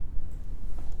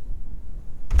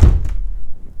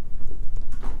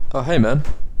Oh, hey, man.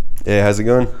 Hey, how's it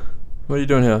going? What are you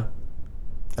doing here?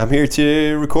 I'm here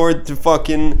to record the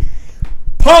fucking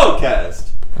podcast.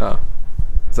 Oh.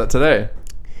 Is that today?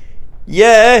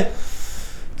 Yeah.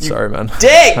 Sorry, man.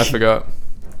 Dick! I forgot.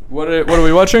 What are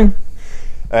we watching?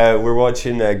 We're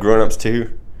watching Grown Ups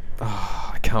 2.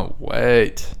 Oh, I can't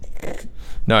wait.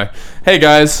 No. Hey,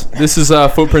 guys. This is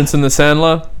Footprints in the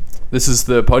Sandler. This is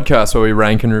the podcast where we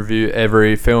rank and review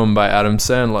every film by Adam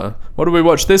Sandler. What did we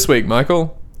watch this week,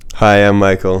 Michael? Hi, I'm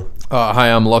Michael. Hi,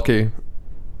 I'm Lockie.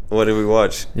 What did we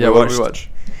watch? Yeah, what did we watch?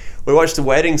 We watched The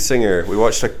Wedding Singer. We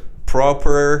watched a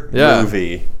proper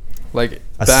movie. Like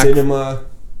A cinema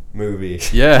movie.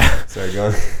 Yeah. Sorry, go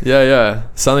on. Yeah.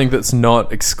 Something that's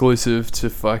not exclusive to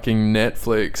fucking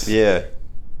Netflix. Yeah.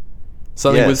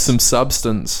 Something with Yes. some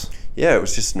substance. Yeah, it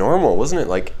was just normal, wasn't it?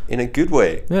 Like, in a good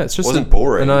way. Yeah, it's just wasn't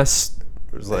boring. a nice,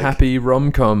 It was like, happy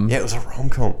rom-com. yeah, it was a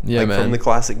rom-com. Yeah, like, man. from the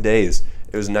classic days.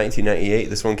 It was 1998.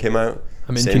 This one came out.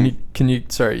 I mean, Same- can you?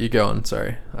 Sorry, you go on.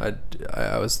 Sorry, that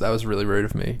was really rude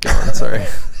of me. Go on. Sorry.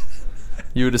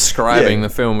 You were describing Yeah.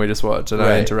 the film we just watched, and I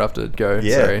Right. interrupted. Go.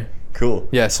 Yeah. Sorry. Cool.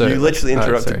 Yeah. So you literally alright,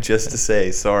 interrupted sorry. just to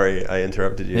say sorry. I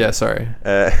interrupted you. Yeah. Sorry.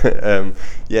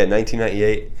 Yeah,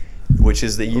 1998, which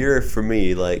is the year for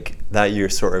me. Like that year,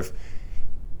 sort of,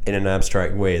 in an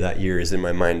abstract way, that year is in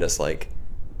my mind as like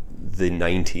the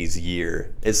 90s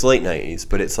year. It's late 90s,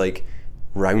 but it's like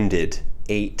rounded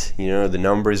 8. You know, the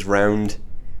numbers round,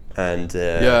 and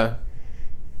Yeah.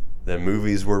 the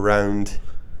movies were round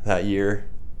that year.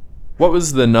 What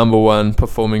was the number one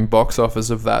performing box office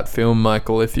of that film,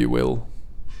 Michael, if you will?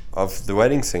 Of The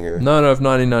Wedding Singer. No, of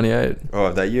 1998. Oh,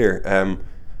 of that year.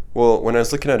 Well, when I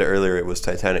was looking at it earlier, it was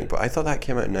Titanic, but I thought that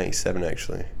came out in 97,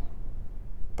 actually.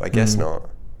 But I guess not.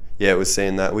 Yeah, it was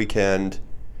saying that weekend,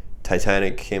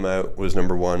 Titanic came out, was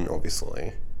number 1,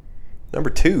 obviously. Number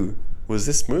 2 was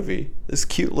this movie, this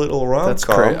cute little rom-com. That's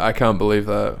great. I can't believe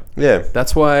that. Yeah,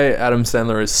 That's why Adam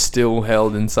Sandler is still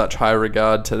held in such high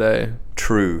regard today.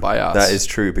 true. By us. That is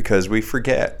true, because we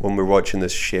forget when we're watching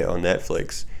this shit on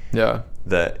Netflix Yeah.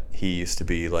 that he used to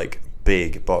be, like,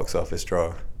 big box office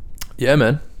draw. Yeah,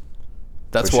 man.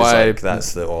 That's which why. is like,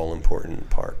 that's the all-important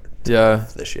part Yeah.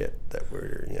 of the shit that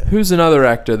we're, yeah. Who's another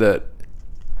actor that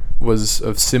was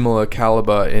of similar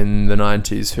caliber in the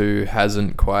 90s who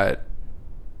hasn't quite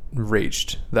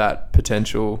reached that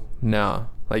potential now?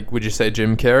 Like, would you say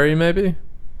Jim Carrey, maybe?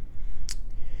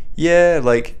 Yeah,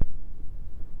 like,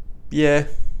 yeah.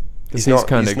 He's not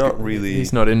really.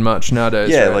 He's not in much nowadays.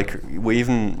 Yeah, right? like me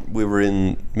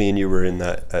and you were in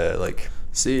that like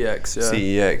CEX,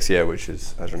 yeah. CEX, yeah, which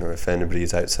is, I don't know if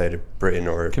anybody's outside of Britain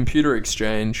or. Computer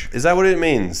exchange. Is that what it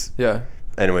means? Yeah.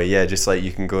 Anyway, yeah, just like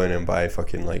you can go in and buy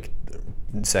fucking like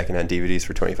secondhand DVDs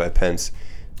for 25 pence,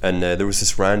 and there was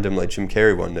this random like Jim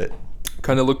Carrey one that.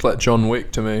 Kind of looked like John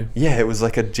Wick to me. Yeah, it was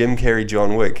like a Jim Carrey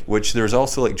John Wick, which there's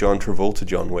also like John Travolta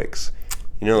John Wicks.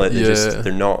 You know, like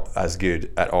they're not as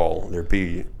good at all. They're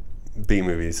B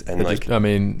movies, and like I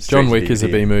mean, straight John to Wick is a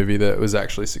DVD. B movie that was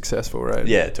actually successful, right?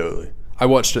 Yeah, totally. I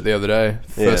watched it the other day,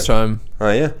 first Yeah. time. Oh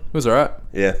yeah, It was alright.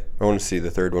 yeah. I want to see the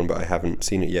third one, but I haven't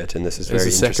seen it yet, and this is Is very the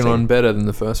interesting. second one better than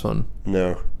the first one?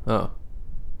 No, Oh.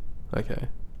 Okay.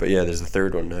 but yeah, there's the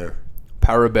third one now.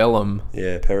 Parabellum.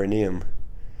 Yeah, Perineum.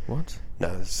 What?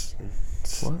 No, it's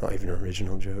What? not even an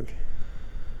original joke.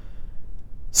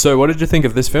 So, what did you think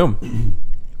of this film?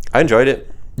 I enjoyed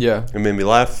it. Yeah. It made me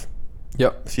laugh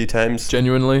Yep. a few times.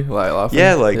 Genuinely, like laughing.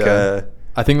 Yeah, like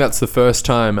I think that's the first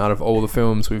time out of all the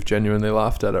films we've genuinely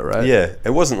laughed at it, right? yeah, it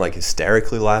wasn't like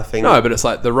hysterically laughing. No, but it's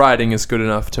like the writing is good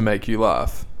enough to make you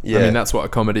laugh. Yeah. I mean, that's what a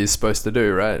comedy is supposed to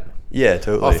do, right? Yeah,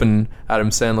 totally. Often Adam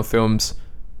Sandler films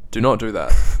do not do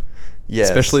that. yes.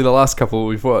 Especially the last couple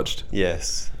we've watched.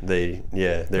 Yes, they're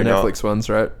The not. Netflix ones,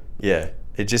 right? Yeah,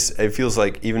 it feels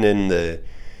like even in the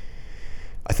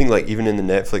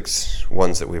Netflix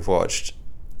ones that we've watched,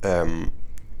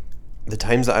 the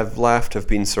times that I've laughed have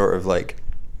been sort of like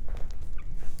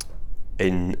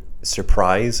in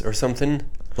surprise or something.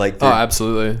 Like Oh,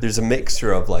 absolutely. there's a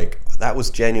mixture of like that was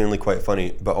genuinely quite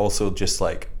funny, but also just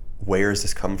like where has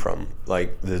this come from?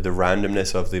 Like the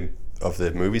randomness of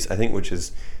the movies, I think, which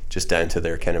is just down to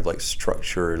their kind of like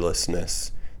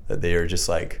structurelessness, that they are just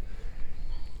like,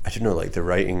 I don't know, like the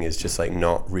writing is just like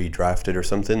not redrafted or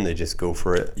something. They just go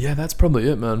for it. Yeah, that's probably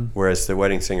it, man. Whereas The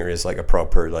Wedding Singer is like a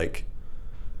proper like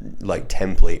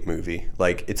template movie.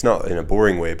 Like it's not in a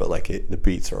boring way, but like the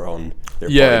beats are on their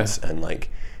points, and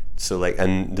like so like,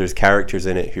 and there's characters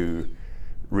in it who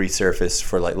resurface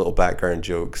for like little background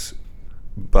jokes,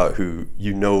 but who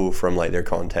you know from like their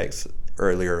context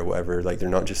earlier or whatever. Like they're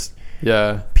not just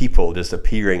people just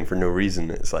appearing for no reason.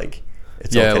 It's like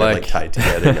it's all kind of like tied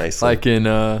together nicely. Like in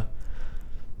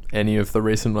any of the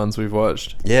recent ones we've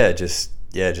watched.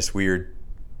 Just weird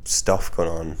stuff going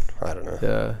on. I don't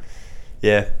know.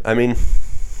 Yeah. I mean,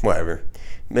 whatever.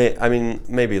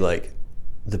 Maybe like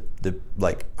the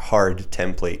like hard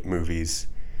template movies.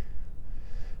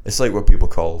 It's like what people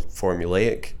call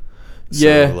formulaic.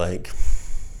 So like,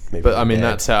 maybe. But I mean,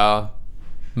 that's how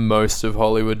most of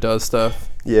Hollywood does stuff.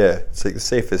 Yeah, it's like the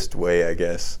safest way, I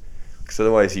guess. Because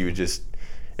otherwise, you would just,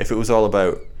 if it was all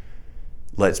about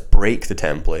let's break the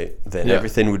template, then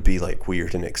everything would be like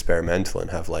weird and experimental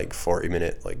and have like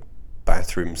 40-minute like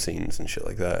bathroom scenes and shit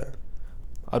like that.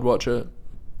 I'd watch it.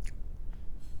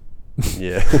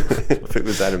 Yeah, if it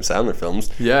was Adam Sandler films,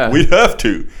 we'd have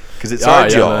to, because it's our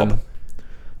job. Man.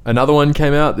 Another one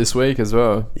came out this week as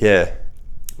well. Yeah,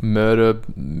 murder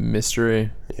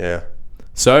mystery. Yeah.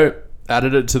 So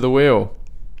added it to the wheel.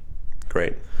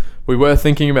 Great. We were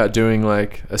thinking about doing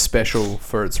like a special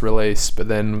for its release, but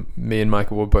then me and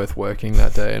Michael were both working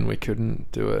that day and we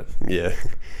couldn't do it. Yeah,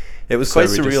 it was quite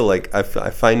surreal. Like I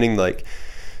finding like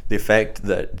the effect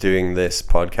that doing this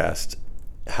podcast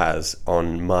has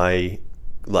on my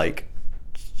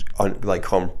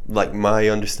my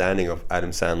understanding of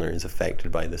Adam Sandler is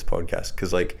affected by this podcast,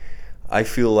 because like I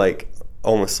feel like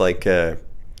almost like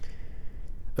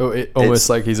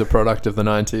like he's a product of the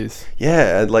 90s.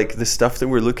 Yeah, and like the stuff that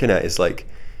we're looking at is like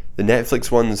the Netflix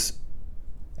ones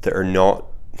that are not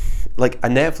like a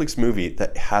Netflix movie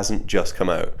that hasn't just come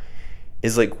out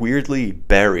is like weirdly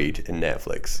buried in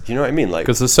Netflix. Do you know what I mean? Like,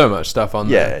 because there's so much stuff on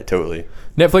there. Yeah, totally.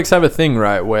 Netflix have a thing,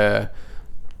 right, where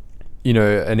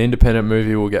an independent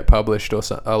movie will get published or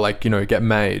like get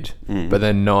made, but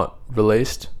then not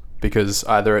released because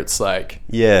either it's like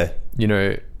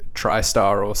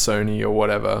TriStar or Sony or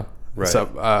whatever. Right. So,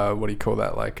 what do you call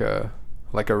that? Like a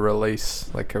release,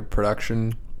 like a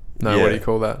production. No, what do you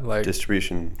call that? Like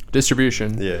distribution.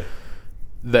 Yeah.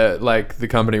 That like the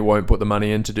company won't put the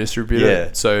money in to distribute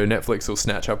it. So Netflix will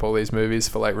snatch up all these movies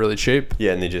for like really cheap.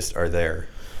 Yeah, and they just are there.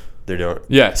 They don't.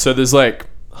 Yeah, so there's like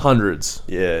hundreds.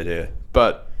 Yeah.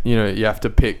 But you have to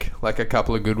pick like a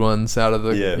couple of good ones out of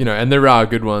the and there are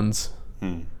good ones.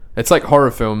 It's like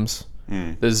horror films.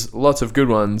 There's lots of good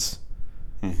ones,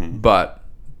 but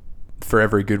for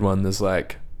every good one there's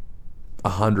like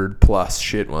 100+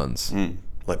 shit ones.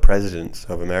 Like Presidents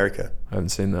of America. I haven't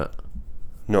seen that.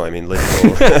 No, I mean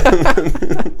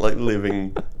literal like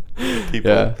living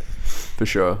people. Yeah, for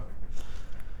sure.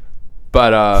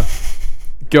 But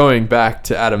going back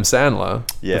to Adam Sandler,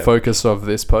 the focus of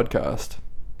this podcast.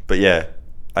 But yeah,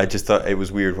 I just thought it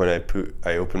was weird when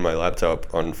I opened my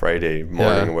laptop on Friday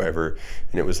morning or whatever,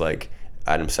 and it was like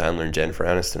Adam Sandler and Jennifer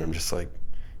Aniston. I'm just like,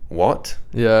 what?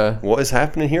 Yeah. What is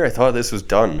happening here? I thought this was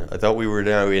done. I thought we were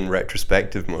now in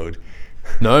retrospective mode.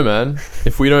 No, man.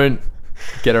 If we don't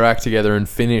get our act together and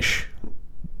finish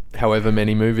however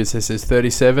many movies this is,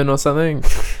 37 or something,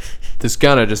 there's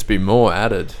gonna just be more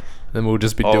added. Then we'll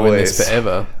just be doing this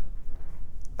forever.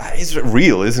 It's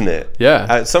real, isn't it? Yeah.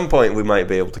 At some point, we might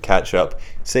be able to catch up.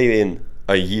 Say in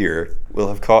a year, we'll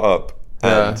have caught up,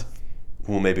 and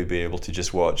we'll maybe be able to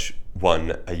just watch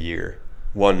one a year,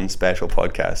 one special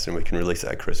podcast, and we can release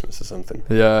it at Christmas or something.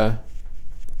 Yeah.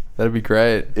 That'd be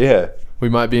great. Yeah. We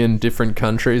might be in different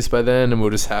countries by then, and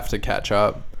we'll just have to catch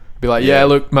up. Be like,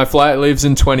 look, my flight leaves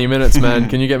in 20 minutes, man.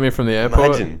 Can you get me from the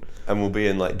airport? Imagine. And we'll be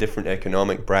in like different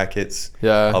economic brackets.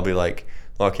 Yeah. I'll be like,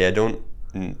 okay, I don't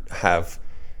have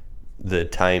the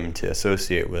time to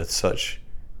associate with such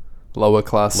lower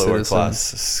class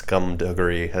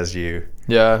scumduggery as you.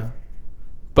 Yeah.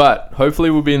 But hopefully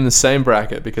we'll be in the same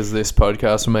bracket, because this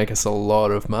podcast will make us a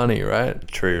lot of money, right?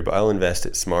 True, but I'll invest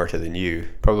it smarter than you.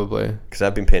 Probably. Because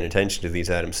I've been paying attention to these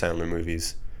Adam Sandler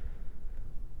movies.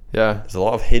 Yeah. There's a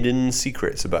lot of hidden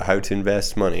secrets about how to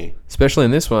invest money. Especially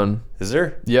in this one. Is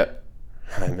there? Yep.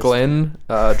 Glenn,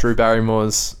 Drew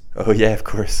Barrymore's... Oh, yeah, of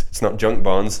course. It's not junk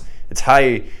bonds. It's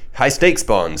high stakes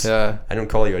bonds. Yeah. I don't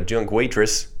call you a junk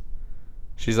waitress.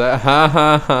 She's like, ha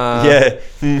ha ha. Yeah.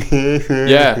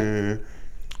 Yeah.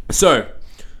 So,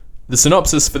 the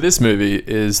synopsis for this movie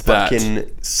is that...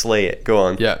 Fucking slay it. Go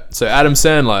on. Yeah. So, Adam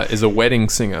Sandler is a wedding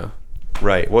singer.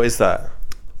 Right. What is that?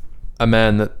 A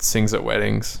man that sings at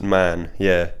weddings. Man.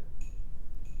 Yeah.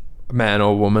 Man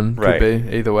or woman. Could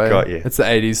be. Either way. Got you. It's the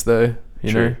 80s, though.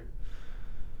 You True.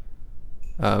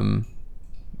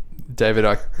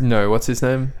 know? What's his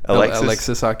name?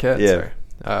 Alexis Arquette. Yeah.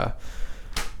 Sorry.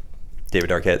 David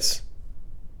Arquette's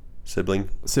sibling.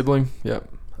 Yep.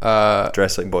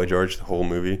 Dressed like Boy George the whole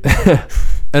movie.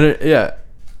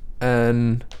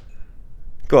 And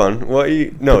go on. What are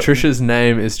you? No. Patricia's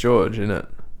name is George, isn't it?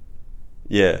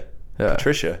 Yeah. Yeah.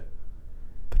 Patricia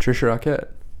Arquette.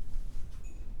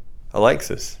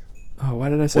 Alexis. Oh, why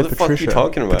did I say What the fuck are Patricia? you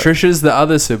talking about? Patricia's the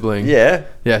other sibling. Yeah.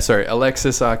 Yeah, sorry.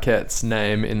 Alexis Arquette's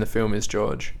name in the film is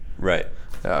George. Right.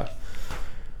 Yeah.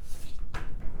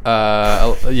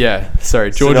 Yeah, sorry.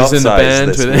 George is in the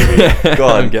band. Synopsize this Go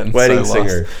on. I'm getting Wedding so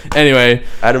singer. lost. Anyway,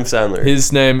 Adam Sandler.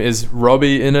 his name is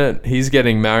Robbie in it. He's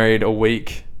getting married a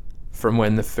week from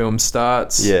when the film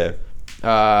starts. Yeah.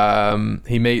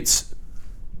 He meets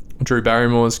Drew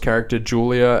Barrymore's character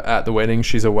Julia at the wedding.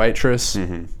 She's a waitress.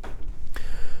 Mm-hmm.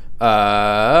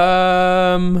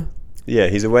 Yeah,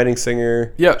 he's a wedding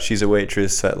singer. Yeah. She's a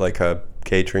waitress at like a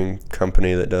catering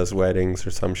company that does weddings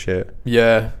or some shit.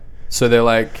 Yeah. So they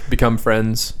like become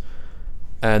friends,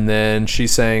 and then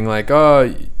she's saying like,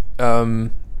 "Oh,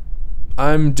 I'm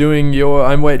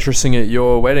waitressing at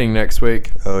your wedding next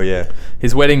week." Oh yeah.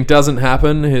 His wedding doesn't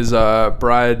happen. His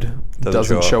bride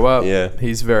doesn't show up. Yeah.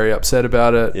 He's very upset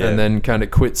about it, Yeah. and then kind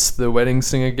of quits the wedding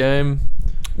singer game.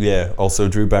 Yeah. Also,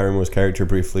 Drew Barrymore's character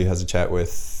briefly has a chat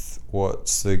with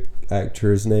what's the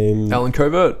actor's name? Alan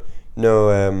Covert.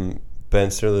 No,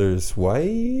 Ben Stiller's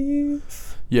wife.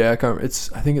 Yeah, I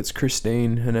think it's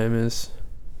Christine. Her name is.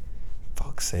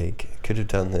 Fuck's sake! Could have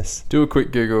done this. Do a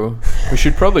quick Google. We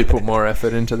should probably put more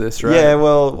effort into this, right? Yeah.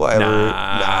 Well, whatever.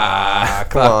 Nah,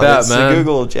 Come fuck on. that, It's man. the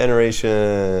Google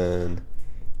generation.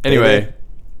 Anyway,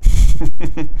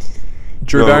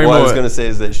 Drew No, Barrymore. what I was going to say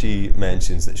is that she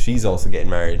mentions that she's also getting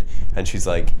married, and she's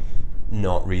like,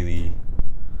 not really.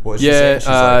 What is she saying? She's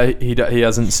like, he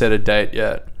hasn't set a date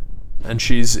yet, and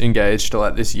she's engaged to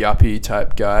like this yuppie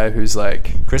type guy who's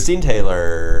like Christine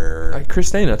Taylor.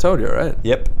 Christine. I told you, right?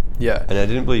 Yep. Yeah. And I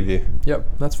didn't believe you.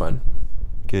 Yep. That's fine.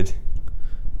 Good.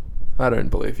 I don't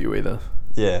believe you either,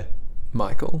 Yeah.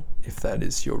 Michael. If that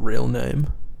is your real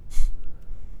name,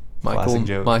 Classic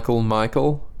joke.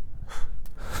 Michael.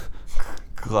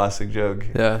 Classic joke.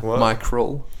 Yeah. What?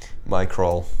 Michael.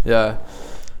 Microl. Yeah.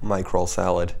 Microl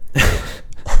salad.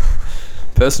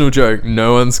 Personal joke.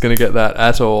 No one's gonna get that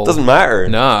at all. Doesn't matter.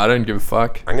 Nah, I don't give a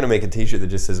fuck. I'm going to make a t-shirt that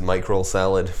just says Microl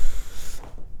salad.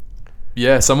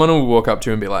 Yeah, someone will walk up to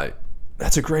you and be like,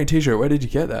 "That's a great t-shirt. Where did you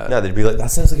get that?" No, they'd be like,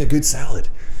 that sounds like a good salad.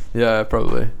 Yeah,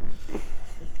 probably.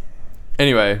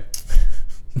 Anyway,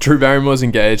 Drew Barrymore's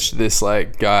engaged to this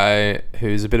like guy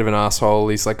who's a bit of an asshole.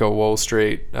 He's like a Wall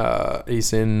Street.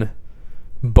 He's in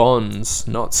bonds,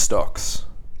 not stocks.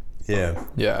 Yeah.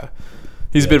 Yeah,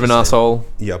 he's a Yeah, bit of an just a- asshole.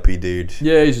 Yuppie dude.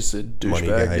 Yeah, he's just a Money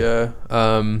guy. douchebag.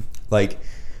 Yeah. Like,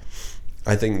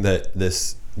 I think that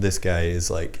this guy is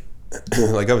like,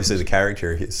 like obviously the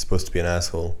character, he's supposed to be an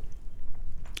asshole,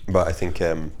 but I think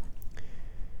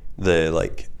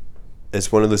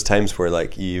it's one of those times where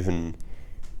like you even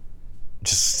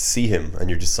just see him and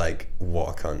you're just like, what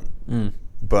a cunt.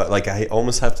 But like I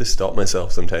almost have to stop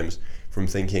myself sometimes from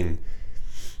thinking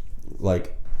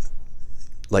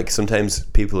like sometimes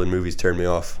people in movies turn me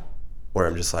off where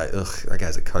I'm just like, ugh, that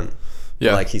guy's a cunt.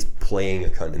 Yeah. Like he's playing a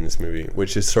cunt in this movie,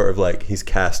 which is sort of like he's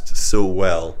cast so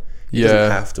well. He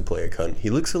doesn't have to play a cunt. He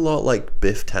looks a lot like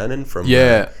Biff Tannen from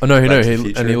Yeah. Oh no, Back no. to the He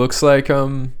Future. looks like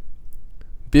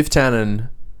Biff Tannen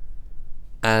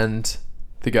and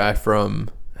the guy from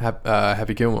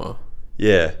Happy Gilmore.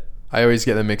 Yeah. I always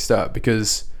get them mixed up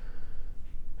because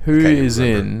who Can't is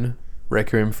remember. in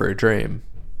Requiem for a Dream?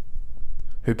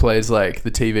 Who plays like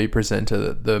the TV presenter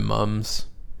that the mum's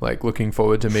like looking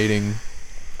forward to meeting?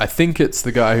 I think it's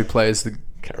the guy who plays the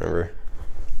Can't remember.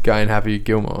 guy in Happy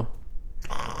Gilmore,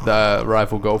 the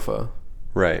rival golfer.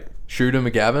 Right. Shooter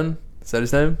McGavin? Is that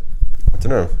his name? I don't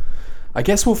know. I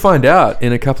guess we'll find out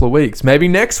in a couple of weeks. Maybe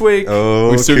next week. Oh,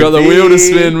 We've still could got the be. wheel to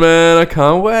spin, man. I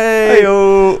can't wait.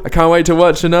 Heyo. I can't wait to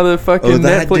watch another fucking Oh,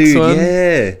 that Netflix dude, one.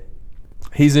 yeah.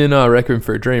 He's in Requiem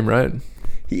for a Dream, right?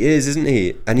 He is, isn't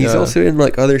he? And he's Yeah. also in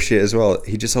like other shit as well.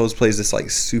 He just always plays this like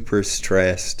super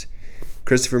stressed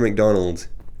Christopher McDonald.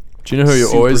 Do you know who he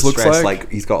Super always looks stressed,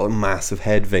 like? he's got like, massive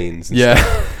head veins. And Yeah.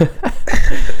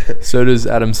 So does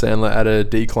Adam Sandler at a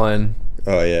decline.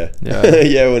 Oh yeah. Yeah.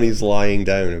 Yeah, when he's lying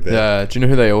down a bit. Yeah. Do you know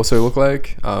who they also look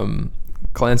like?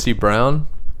 Clancy Brown.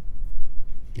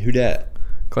 Who dat?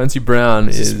 Clancy Brown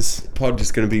This is pod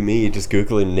just gonna be me just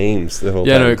googling names the whole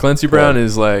yeah, time. no, Clancy Brown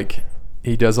is like,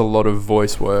 he does a lot of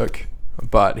voice work,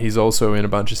 but he's also in a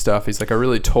bunch of stuff. He's like a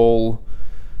really tall,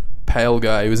 pale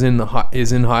guy. He was in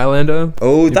Highlander.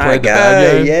 Oh, He that played the guy,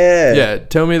 bad yeah. Yeah,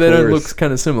 tell me they don't course. look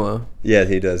kind of similar. Yeah,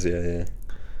 he does. Yeah.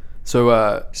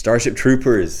 So Starship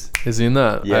Troopers. is he in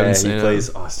that? I Yeah, haven't he seen plays.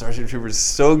 it. Oh, Starship Troopers is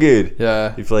so good.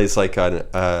 Yeah. He plays like an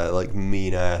like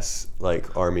mean ass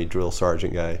like army drill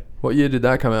sergeant guy. What year did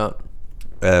that come out?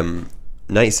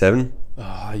 97.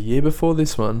 A year before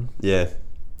this one. Yeah.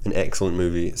 an excellent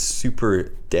movie. It's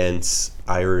super dense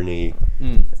irony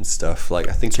and stuff. Like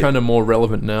I think it's kind of more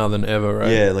relevant now than ever,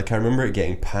 right? Yeah, like I remember it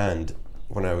getting panned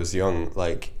when I was young.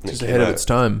 Like just ahead of its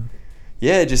time.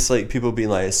 Yeah, just like people being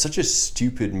like, it's such a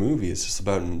stupid movie. It's just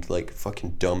about like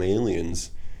fucking dumb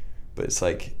aliens, but it's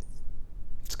like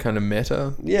it's kind of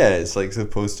meta. Yeah, it's like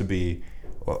supposed to be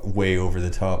way over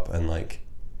the top and like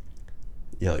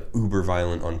like uber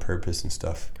violent on purpose and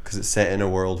stuff, because it's set in a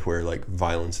world where like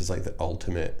violence is like the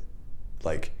ultimate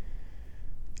like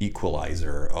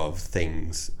equalizer of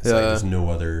things. It's like there's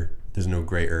no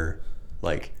greater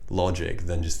like logic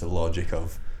than just the logic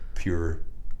of pure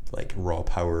like raw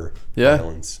power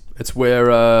violence. It's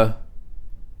where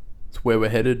we're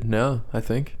headed now, I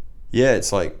think. Yeah,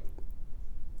 it's like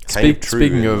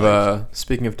speaking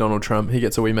of Donald Trump, he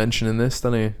gets a wee mention in this,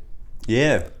 doesn't he?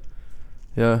 Yeah.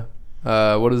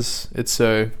 What is it?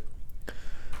 So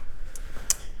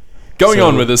going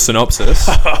on with this synopsis,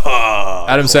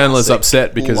 Adam Sandler's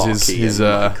upset because his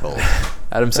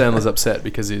Adam Sandler's upset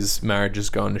because his marriage has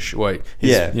gone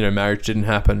to marriage didn't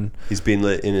happen. He's been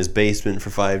lit in his basement for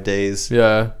 5 days.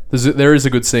 Yeah, there is a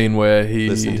good scene where he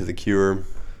listened to The Cure.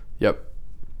 Yep.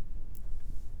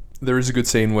 There is a good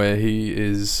scene where he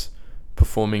is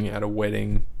performing at a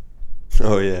wedding.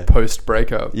 Oh yeah. Post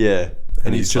breakup. Yeah.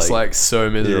 And he's just like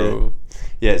so miserable.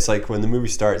 Yeah, it's like when the movie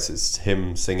starts, it's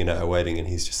him singing at a wedding, and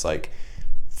he's just like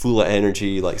full of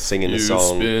energy, like singing a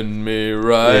song. You spin me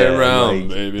right round, like,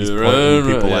 baby. He's pointing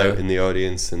people out in the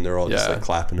audience, and they're all just like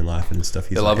clapping and laughing and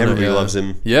stuff. Everybody loves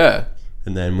him. Yeah.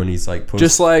 And then when he's like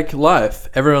just like life,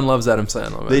 everyone loves Adam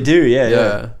Sandler. Man. They do,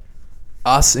 yeah.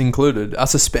 Us included,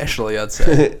 us especially, I'd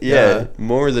say. yeah,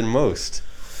 more than most.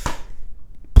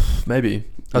 Maybe.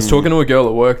 I was talking to a girl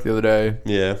at work the other day.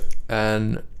 Yeah.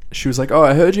 And she was like, "Oh,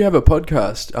 I heard you have a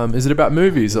podcast. Is it about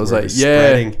movies?" I was like,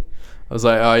 "Yeah." I was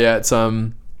like, "Oh yeah, it's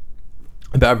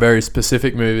about very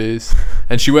specific movies."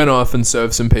 And she went off and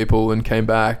served some people and came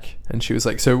back, and she was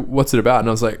like, "So what's it about?" And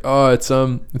I was like, "Oh, it's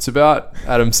about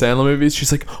Adam Sandler movies."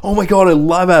 She's like, "Oh my god, I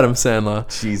love Adam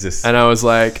Sandler." Jesus. And I was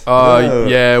like, "Oh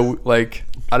yeah, like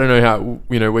I don't know how,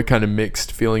 we're kind of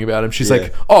mixed feeling about him." She's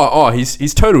like,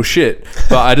 he's total shit,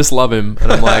 but I just love him. And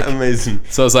I'm like, amazing.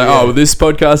 So I was like, well, this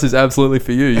podcast is absolutely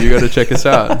for you. You got to check us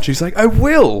out. And she's like, I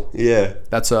will. Yeah.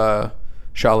 That's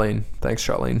Charlene. Thanks,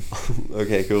 Charlene.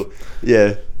 Okay, cool.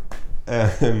 Yeah.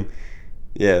 Yeah,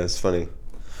 that's funny.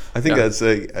 I think that's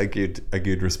a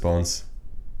good response.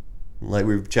 Like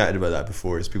we've chatted about that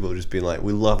before. Is people just being like,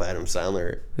 we love Adam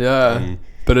Sandler. Yeah.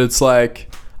 But it's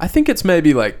like, I think it's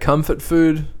maybe like comfort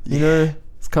food,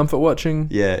 it's comfort watching.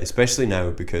 Yeah, especially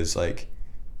now because like,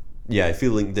 I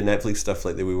feel like the Netflix stuff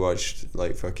like that we watched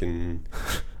like fucking.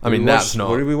 What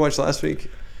did we watch last week?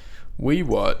 We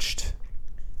watched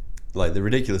like The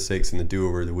Ridiculous Six and The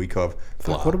Do-Over the week of.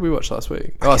 What did we watch last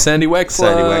week? Sandy Wexler.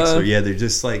 Sandy Wexler. Yeah, they're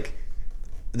just like,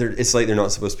 it's like they're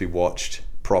not supposed to be watched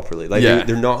properly. Like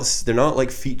they're not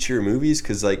like feature movies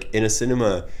because like in a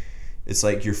cinema. It's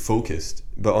like you're focused,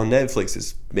 but on Netflix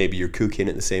it's maybe you're cooking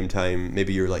at the same time,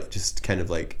 maybe you're like just kind of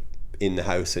like in the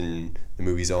house and the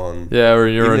movie's on, or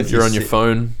you're on your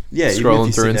phone,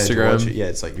 scrolling through Instagram.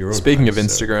 It's like your own. Speaking of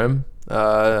Instagram,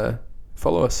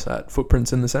 follow us at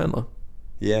Footprints in the Sandler.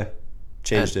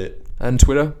 Changed it. And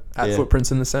Twitter at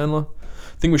Footprints in the Sandler.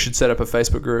 I think we should set up a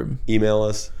Facebook group. Email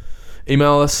us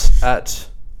at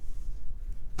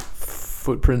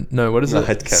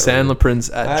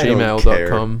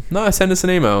sandlerprints@gmail.com. No, send us an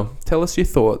email. Tell us your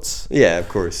thoughts. Yeah, of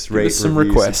course. Give us some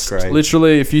requests. Subscribe.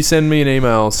 Literally, if you send me an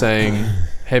email saying,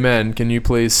 hey man, can you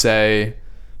please say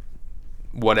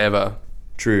whatever?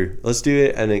 True. Let's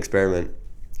do an experiment.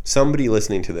 Somebody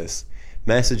listening to this,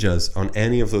 message us on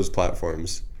any of those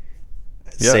platforms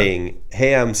saying,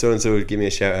 hey, I'm so-and-so, give me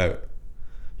a shout out.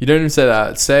 You don't even say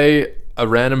that. Say a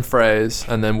random phrase,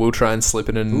 and then we'll try and slip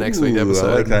it in next week's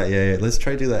episode. I like that. Yeah. Let's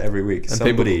try to do that every week.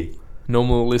 And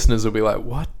normal listeners will be like,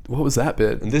 what was that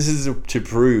bit? And this is to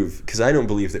prove, because I don't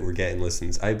believe that we're getting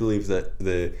listens. I believe that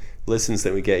the listens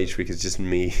that we get each week is just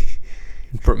me.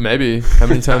 Maybe. How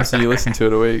many times do you listen to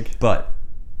it a week? But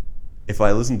if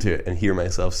I listen to it and hear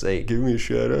myself say, give me a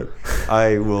shout out,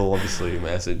 I will obviously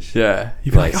message. Yeah.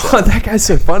 You'd be like, that guy's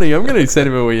so funny. I'm going to send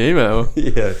him a wee email.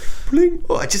 Yeah. Bling.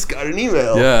 Oh, I just got an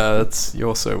email. Yeah,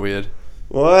 you're so weird.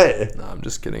 What? No, I'm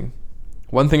just kidding.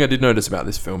 One thing I did notice about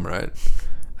this film, right?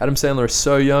 Adam Sandler is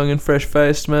so young and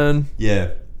fresh-faced, man. Yeah.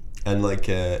 And like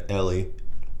Ellie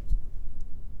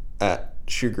at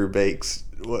Sugar Bakes.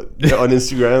 What on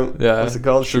Instagram? Yeah, what's it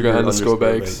called?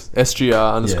 Sugar_bakes.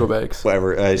 SGR_bakes.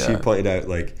 Whatever. She pointed out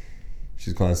like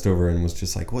she glanced over and was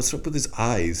just like, "What's up with his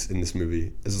eyes in this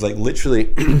movie?" It's like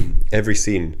literally every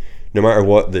scene, no matter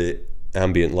what the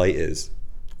ambient light is,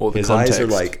 or the His context. eyes are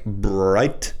like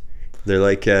bright. They're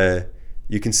like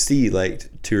you can see like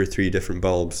 2 or 3 different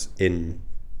bulbs in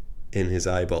his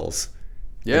eyeballs.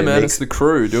 Yeah, and man, it's the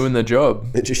crew doing their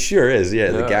job. It just sure is.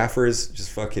 Yeah, the Yeah. gaffers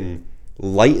just fucking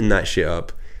lighten that shit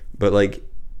up. But like,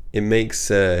 it makes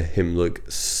him look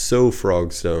so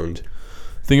frog stoned.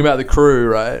 Think about the crew,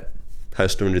 right? How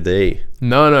stoned are they?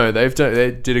 No,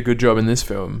 they did a good job in this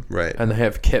film, Right. and they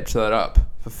have kept that up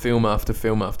for film after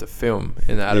film after film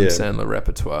in the Adam Yeah. Sandler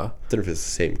repertoire. I don't know if it's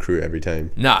the same crew every time.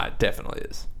 Nah, it definitely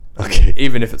is. Okay.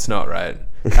 Even if it's not, right?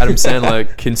 Adam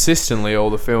Sandler consistently, all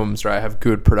the films, right, have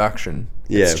good production.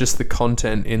 Yeah. It's just the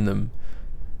content in them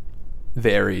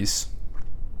varies.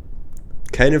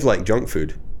 Kind of like junk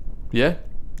food. Yeah,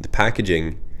 The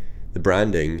packaging, the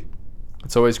branding,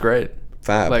 it's always great.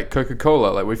 fab. Like Coca-Cola,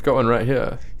 like we've got one right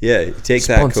here. yeah, you take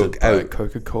that Sponsored Coke by out.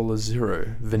 Coca-Cola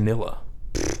Zero Vanilla.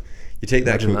 You take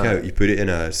that Imagine Coke that. out, you put it in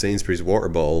a Sainsbury's water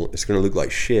bottle, it's going to look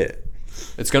like shit.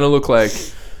 It's gonna look like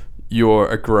you're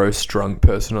a gross drunk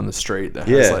person on the street that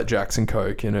has Yeah. like Jackson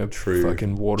Coke in a True.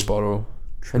 fucking water bottle.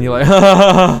 And you're like,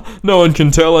 no one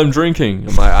can tell I'm drinking.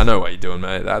 I'm like, I know what you're doing,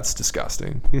 mate. That's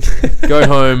disgusting. Go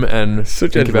home and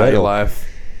Such think about your judgmental. life.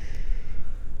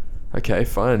 Okay,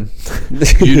 fine.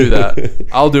 You do that.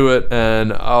 I'll do it,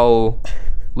 and I'll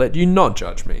let you not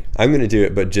judge me. I'm going to do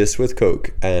it, but just with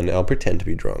Coke, and I'll pretend to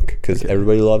be drunk, because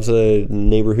everybody loves a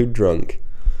neighborhood drunk.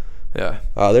 Yeah.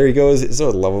 Oh, there he goes. It's a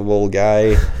lovable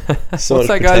guy. So What's much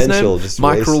that guy's potential, name? just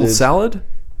Micrel wasted. Salad?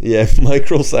 Yeah,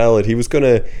 Micrel Salad. He was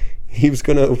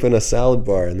gonna open a salad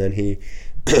bar, and then he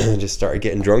just started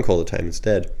getting drunk all the time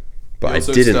instead. But He I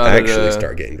also didn't started actually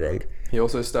start getting drunk. He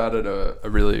also started a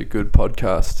really good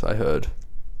podcast, I heard.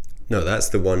 No, that's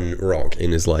the one rock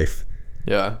in his life.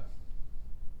 Yeah.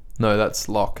 No, that's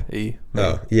Lock E.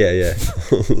 Oh, yeah.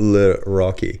 Le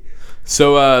Rocky.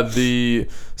 So the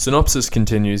synopsis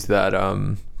continues that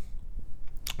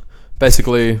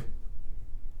basically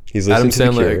He's Adam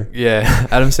listening to The Sandler, Cure. yeah,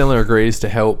 Adam Sandler agrees to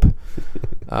help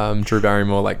Drew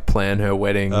Barrymore like plan her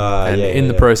wedding, and yeah, in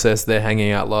the yeah. process they're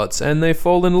hanging out lots and they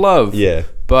fall in love. Yeah.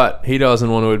 But he doesn't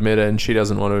want to admit it and she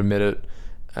doesn't want to admit it,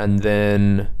 and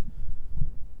then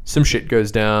some shit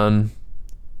goes down.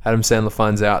 Adam Sandler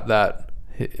finds out that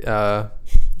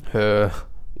her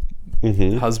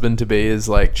Mm-hmm. husband to be is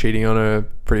like cheating on her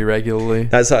pretty regularly.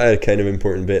 That's a kind of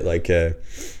important bit. Like,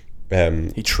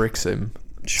 He tricks him.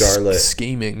 Charlotte.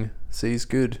 Scheming. See, he's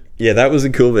good. Yeah, that was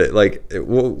a cool bit. Like,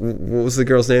 what was the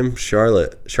girl's name?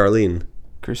 Charlene.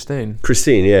 Christine.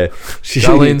 Christine, yeah.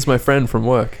 Darlene's my friend from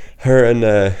work. Her and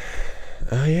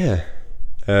oh yeah,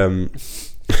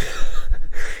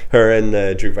 her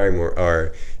and Drew Barrymore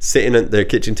are sitting at their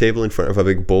kitchen table in front of a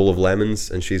big bowl of lemons,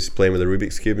 and she's playing with a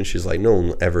Rubik's cube, and she's like, "No one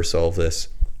will ever solve this."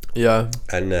 Yeah.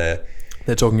 And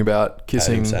They're talking about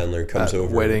kissing Adam Sandler comes at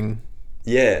over. wedding.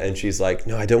 yeah, and she's like,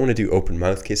 "No, I don't want to do open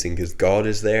mouth kissing because God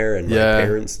is there and my Yeah.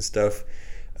 parents and stuff."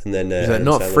 And then Is that Adam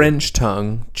not Sandler- French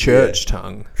tongue, church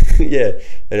tongue? yeah,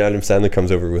 and Adam Sandler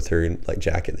comes over with her like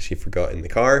jacket that she forgot in the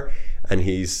car, and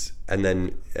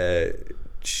then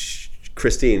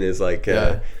Christine is like,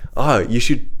 Yeah. "Oh, you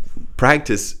should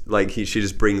practice." Like she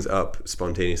just brings up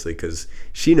spontaneously because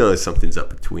she knows something's up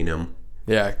between them.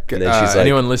 Yeah. And then she's like-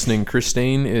 anyone listening,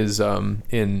 Christine is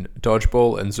in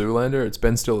Dodgeball and Zoolander. It's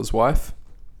Ben Stiller's wife.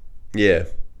 Yeah,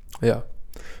 Yeah.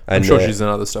 I'm and sure she's in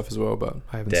other stuff as well, but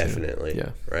I haven't definitely seen it.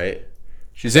 Yeah. right.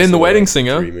 She's in The Wedding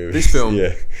Singer, 3 movies. this film.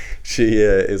 Yeah, she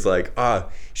is like, you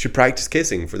should practice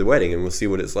kissing for the wedding, and we'll see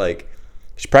what it's like.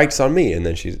 She practice on me, and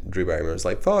then Drew Barrymore was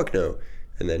like, "Fuck no,"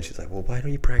 and then she's like, "Well, why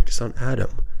don't you practice on Adam?"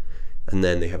 And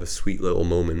then they have a sweet little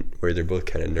moment where they're both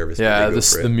kind of nervous. but Yeah, they go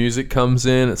for the it. music comes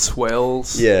in, it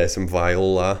swells. Yeah, some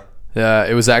viola. Yeah,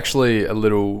 it was actually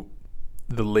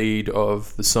the lead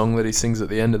of the song that he sings at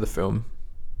the end of the film.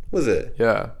 Was it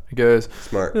Yeah, he goes,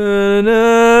 smart? "Na,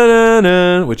 na, na,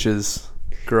 na," which is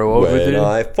grow old with When you.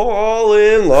 I fall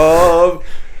in love,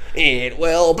 it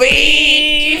will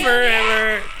be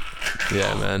forever.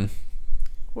 Yeah, man.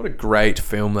 What a great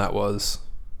film that was.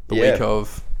 The Yeah. week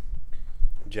of.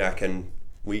 Jack and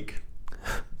weak,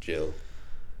 Jill,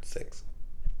 6.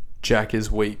 Jack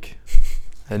is weak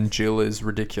and Jill is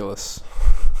ridiculous.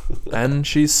 And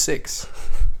she's 6.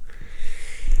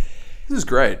 This is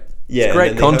great. Yeah, It's great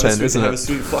and then they have a content, sweet- isn't they have it? a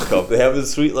sweet fuck up. They have a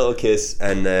sweet little kiss,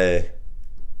 and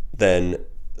then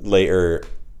later,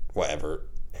 whatever,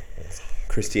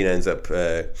 Christine ends up.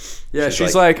 Yeah,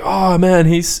 she's like, "Oh man,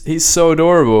 he's so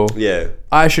adorable. yeah,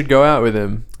 I should go out with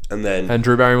him." and then And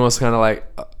Drew Barrymore's kind of like,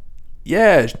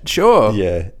 "Yeah, sure."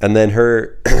 yeah, and then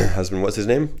her husband, what's his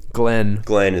name? Glenn.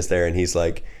 Glenn is there, and he's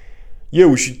like, "Yeah,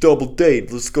 we should double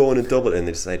date. Let's go on a double." And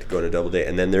they decide to go on a double date,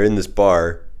 and then they're in this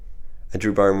bar, and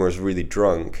Drew Barrymore's really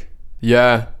drunk.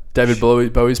 Yeah, David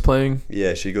Bowie's playing.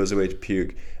 Yeah, she goes away to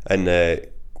puke, and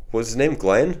what's his name?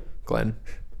 Glenn.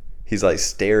 He's like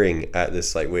staring at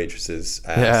this like waitress's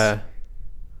ass. Yeah.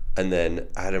 And then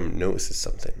Adam notices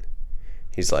something.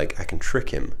 He's like, I can trick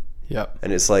him. Yep.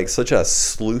 And it's like such a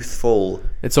sleuthful.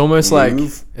 It's almost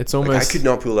move. like I could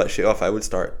not pull that shit off. I would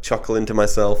start chuckling to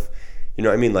myself. You know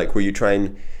what I mean? Like where you try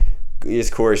and it's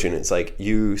coercion. It's like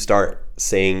you start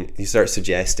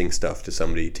suggesting stuff to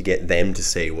somebody to get them to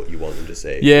say what you want them to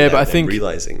say. Yeah, but I think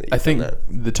realizing that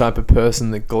the type of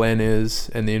person that Glenn is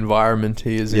and the environment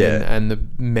he is in and the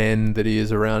men that he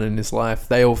is around in his life,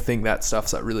 they all think that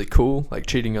stuff's like really cool, like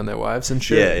cheating on their wives and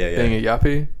shit. Yeah. Being a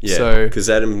yuppie. Yeah. So because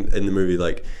Adam in the movie,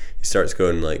 like he starts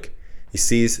going like he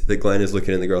sees that Glenn is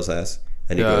looking at the girl's ass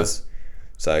and he goes,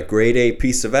 "It's a grade A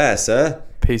piece of ass, huh?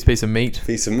 Piece of meat."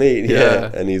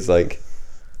 Yeah. And he's like,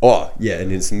 oh yeah,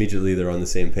 and it's immediately they're on the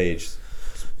same page.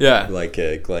 Yeah, like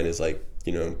Glenn is like,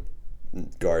 you know,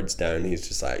 guards down. He's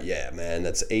just like, yeah, man,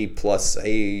 that's A+,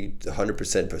 100%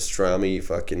 pastrami,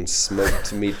 fucking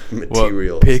smoked meat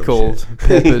material. Pickled,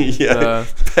 peppered,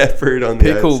 peppered on the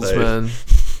pickles, outside. man.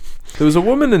 There was a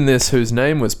woman in this whose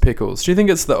name was Pickles. Do you think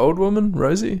it's the old woman,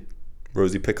 Rosie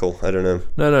Pickle? I don't know.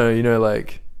 No, you know,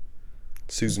 like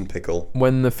Susan Pickle.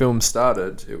 When the film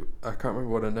started, I can't remember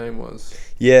what her name was.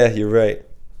 Yeah, you're right.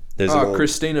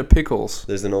 Christina Pickles.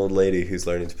 There's an old lady who's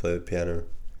learning to play the piano.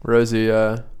 Rosie,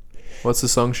 what's the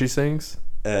song she sings?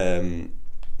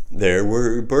 There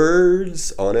were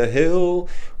birds on a hill,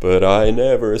 but I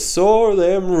never saw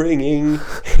them ringing.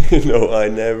 No, I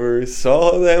never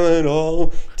saw them at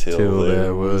all till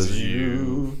there was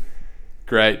you.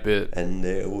 Great bit. And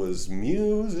there was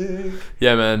music.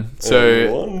 Yeah, man.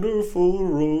 So wonderful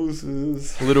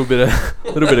roses. A little bit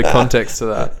of context to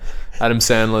that. Adam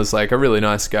Sandler's like a really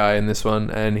nice guy in this one,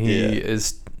 and he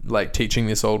is like teaching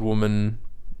this old woman,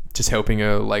 just helping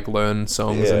her like learn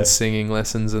songs and singing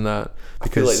lessons and that.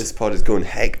 Because I feel like this pod is going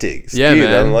hectic. Yeah, dude,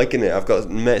 man. I'm liking it. I've got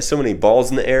so many balls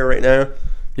in the air right now.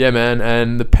 Yeah, man.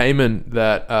 And the payment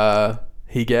that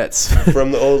he gets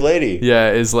from the old lady,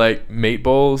 is like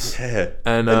meatballs. Yeah,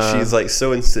 and she's like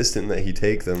so insistent that he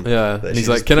take them. Yeah, that and he's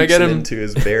like, "Can I get him into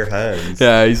his bare hands?"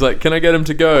 Yeah, he's like, "Can I get him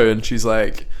to go?" And she's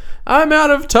like, "I'm out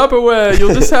of Tupperware.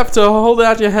 You'll just have to hold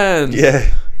out your hands."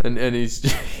 Yeah, and he's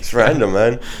it's random,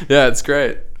 man. Yeah, it's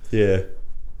great. Yeah,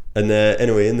 and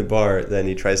anyway, in the bar, then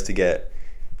he tries to get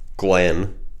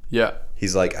Glenn. Yeah.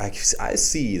 He's like, I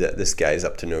see that this guy's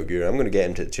up to no good. I'm going to get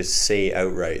him to just say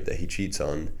outright that he cheats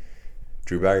on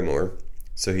Drew Barrymore.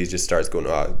 So he just starts going,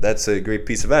 "Oh, that's a great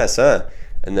piece of ass, huh?"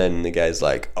 And then the guy's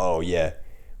like, "Oh, yeah.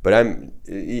 But and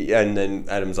then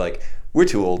Adam's like, "We're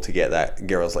too old to get that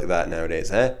girls like that nowadays,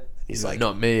 huh?" And he's like,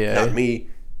 "Not me, eh? Not me.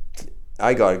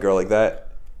 I got a girl like that."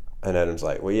 And Adam's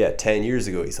like, "Well, yeah, 10 years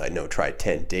ago." He's like, "No, try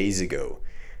 10 days ago."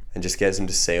 And just gets him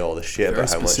to say all the shit Very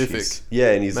about how specific. much he's...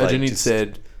 Yeah, and he's Imagine like... he'd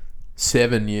said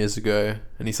 7 years ago,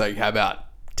 and he's like, "How about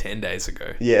 10 days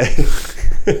ago?" Yeah.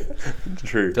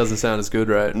 True. Doesn't sound as good,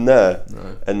 right? No.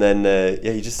 And then,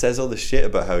 he just says all the shit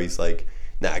about how he's like,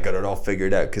 "Nah, I got it all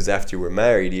figured out, because after we're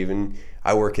married even,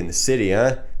 I work in the city,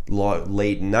 huh?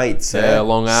 Late nights,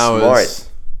 long hours. Smart."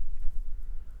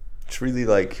 It's really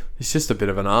like... He's just a bit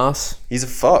of an ass. He's a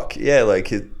fuck. Yeah, like,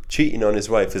 cheating on his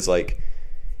wife is like...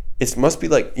 It must be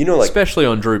like, you know, like... Especially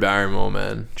on Drew Barrymore,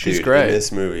 man. She's great. In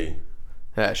this movie.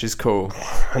 Yeah, she's cool.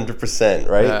 100%,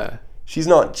 right? Yeah. She's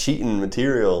not cheating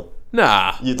material.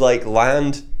 Nah. You'd like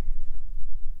land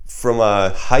from a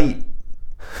height.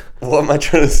 What am I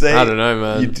trying to say? I don't know,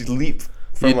 man. You'd leap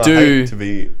from a height to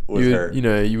be with her. You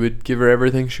know, you would give her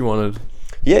everything she wanted.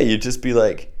 Yeah, you'd just be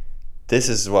like, "This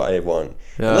is what I want."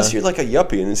 Yeah. Unless you're like a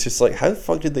yuppie and it's just like, how the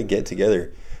fuck did they get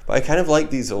together? But I kind of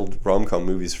like these old rom-com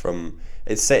movies from...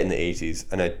 It's set in the 80s,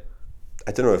 and I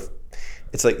don't know if...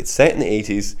 It's like, it's set in the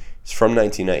 80s, it's from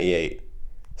 1998,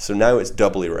 so now it's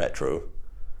doubly retro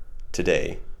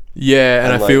today. Yeah,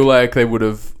 and I feel like they would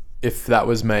have, if that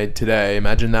was made today,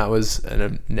 imagine that was a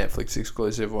Netflix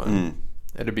exclusive one.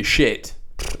 It'd be shit.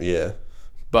 Yeah.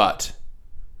 But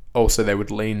also they would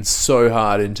lean so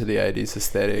hard into the 80s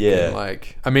aesthetic. Yeah. And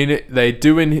like, I mean, they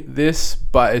do in this,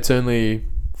 but it's only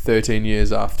 13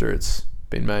 years after it's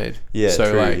been made. Yeah,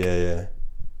 so true. Like,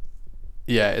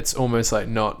 yeah, it's almost like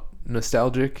not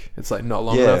nostalgic. It's like not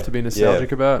long enough to be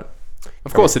nostalgic about.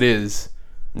 Of course it is.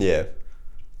 Yeah.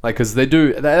 Like, because they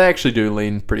actually do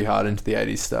lean pretty hard into the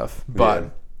 80s stuff.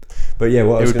 But yeah,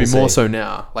 what it would be more so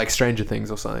now, like Stranger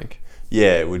Things or something.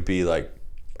 Yeah, it would be like,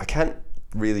 I can't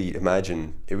really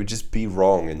imagine. It would just be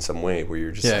wrong in some way where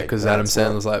you're just like... Yeah, because Adam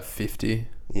Sandler's like 50.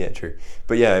 Yeah, true.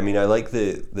 But yeah, I mean, I like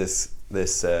this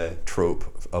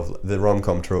trope of the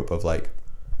rom-com trope of like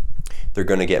they're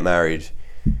gonna get married,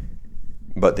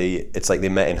 but it's like they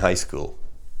met in high school.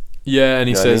 Yeah, and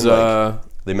he You know what I says, mean?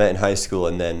 They met in high school,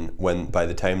 and then by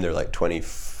the time they're like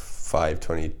 25,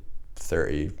 20,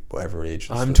 30, whatever age.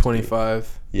 I'm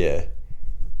 25. Yeah.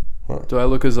 Do I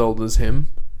look as old as him?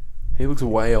 He looks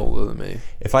way older than me.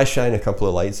 If I shine a couple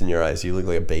of lights in your eyes, you look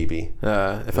like a baby.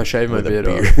 If I shave my With a beard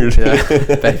beard. off.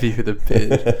 Yeah, baby with a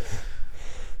beard.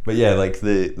 But yeah, like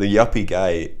the yuppie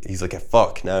guy, he's like a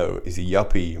fuck now. He's a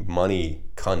yuppie money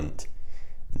cunt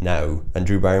now. And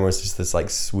Drew Barrymore's just this like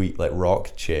sweet like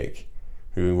rock chick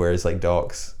who wears like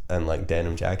Docs and like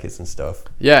denim jackets and stuff.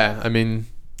 Yeah, I mean...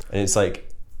 And it's like,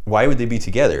 why would they be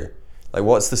together? Like,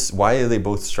 what's this? Why are they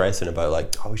both stressing about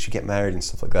like, oh, we should get married and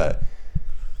stuff like that?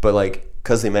 But like,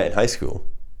 because they met in high school.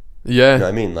 Yeah. You know what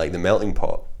I mean? Like the melting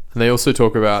pot. And they also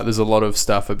talk about, there's a lot of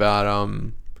stuff about,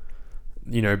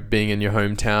 you know, being in your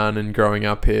hometown and growing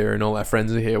up here and all our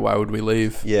friends are here. Why would we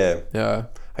leave? Yeah. Yeah.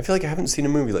 I feel like I haven't seen a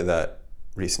movie like that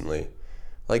recently.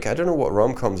 Like, I don't know what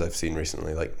rom-coms I've seen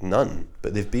recently. Like, none.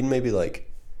 But they've been maybe like...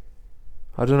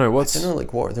 I don't know. I don't know,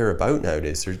 like, what they're about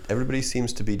nowadays. Everybody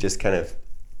seems to be just kind of...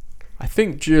 I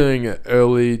think during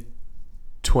early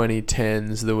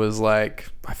 2010s, there was like...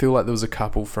 I feel like there was a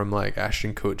couple from like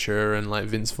Ashton Kutcher and like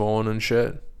Vince Vaughn and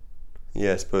shit.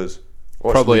 Yeah, I suppose.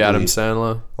 Probably Adam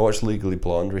Sandler. I watched Legally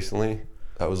Blonde recently.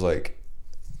 That was like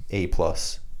A+.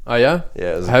 Oh, yeah?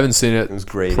 Yeah. I haven't seen it. It was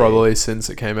great. Probably since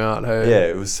it came out. Hey. Yeah,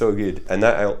 it was so good. And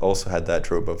that also had that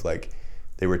trope of like,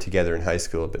 they were together in high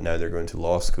school, but now they're going to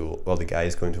law school. Well, the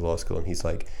guy's going to law school, and he's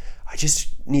like, I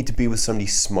just need to be with somebody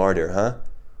smarter, huh?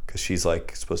 Because she's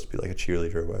like supposed to be like a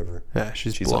cheerleader or whatever. Yeah,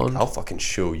 she's like, blonde. I'll fucking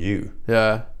show you.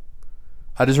 Yeah.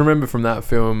 I just remember from that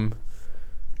film,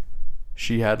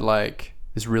 she had like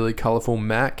this really colourful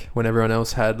Mac when everyone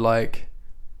else had like,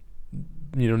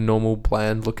 you know, normal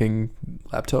bland looking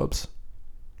laptops.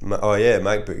 Oh yeah,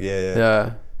 MacBook.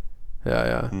 Yeah.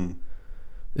 Yeah. Hmm.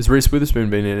 Is Reese Witherspoon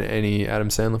been in any Adam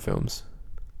Sandler films?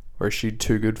 Or is she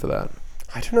too good for that?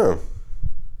 I don't know.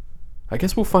 I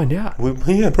guess we'll find out.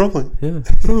 Yeah, probably. Yeah.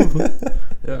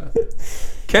 Yeah.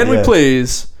 Can we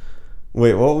please...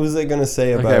 Wait, what was I gonna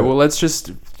say about? Okay, well, let's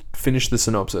just finish the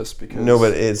synopsis because... No,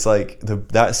 but it's like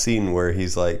that scene where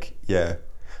he's like, yeah.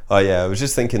 Oh yeah, I was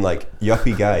just thinking like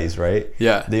yuppie guys, right?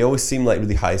 Yeah. They always seem like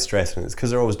really high stress, and it's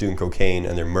because they're always doing cocaine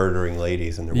and they're murdering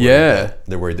ladies, and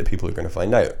they're worried that people are going to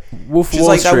find out. Wolf of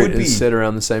Wall Street is set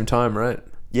around the same time, right?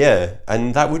 Yeah,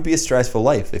 and that would be a stressful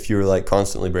life if you were like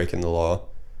constantly breaking the law,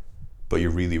 but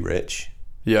you're really rich.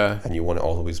 Yeah. And you want to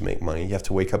always make money. You have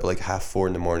to wake up at like 4:30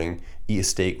 in the morning, eat a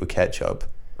steak with ketchup.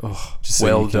 Oh, just so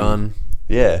well done.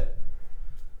 Yeah.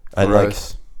 And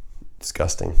gross. like,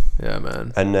 disgusting. Yeah,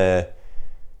 man. And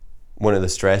one of the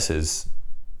stresses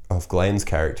of Glenn's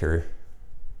character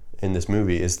in this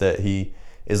movie is that he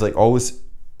is like always,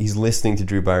 he's listening to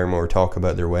Drew Barrymore talk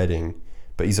about their wedding,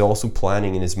 but he's also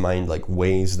planning in his mind like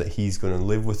ways that he's going to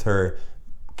live with her,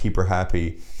 keep her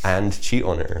happy, and cheat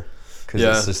on her. Because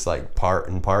it's just like part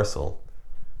and parcel.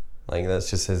 Like that's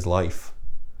just his life.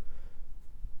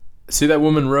 See that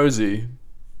woman Rosie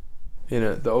in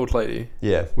it, the old lady?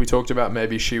 Yeah. We talked about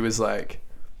maybe she was like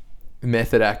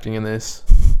method acting in this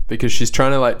because she's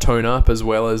trying to like tone up as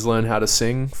well as learn how to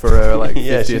sing for her like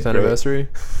 50th anniversary.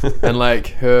 And like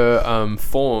her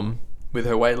form with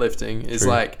her weightlifting is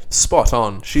like spot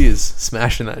on. She is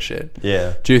smashing that shit.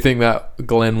 Yeah. Do you think that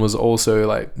Glenn was also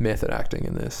like method acting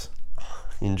in this?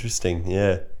 Interesting.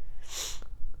 Yeah.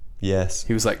 Yes.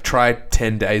 He was like tried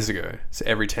 10 days ago. So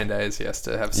every 10 days he has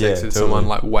to have sex with totally. someone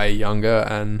like way younger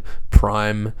and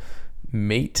prime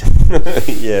meat.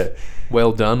 Yeah.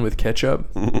 Well done with ketchup.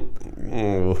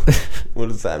 What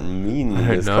does that mean?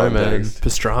 I don't know, man.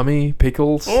 Pastrami,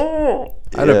 pickles. Oh,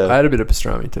 I had a bit of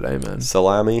pastrami today, man.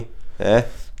 Salami.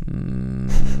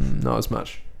 Not as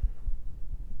much.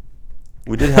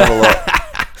 We did have a lot.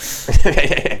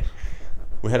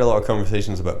 We had a lot of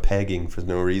conversations about pegging for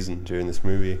no reason during this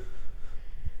movie.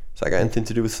 Has that got anything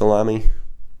to do with salami?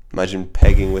 Imagine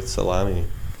pegging with salami.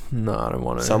 No, I don't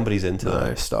want to. Somebody's into that.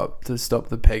 No, stop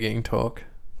the pegging talk.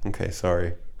 Okay,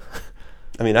 sorry.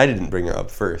 I mean, I didn't bring it up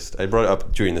first. I brought it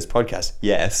up during this podcast.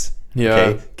 Yes. Yeah.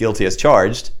 Okay. Guilty as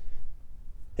charged.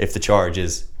 If the charge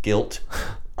is guilt.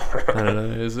 I don't know.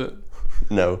 Is it?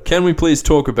 No. Can we please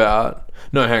talk about?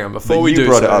 No, hang on. Before we do so, you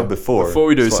brought it up before. Before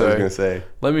we do That's so, what I was going to say.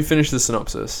 Let me finish the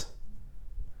synopsis.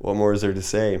 What more is there to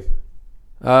say?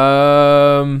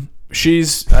 I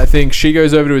think she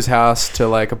goes over to his house to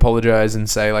like apologize and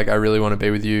say like I really want to be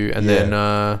with you, and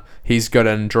then he's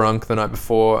gotten drunk the night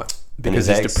before because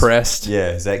he's depressed.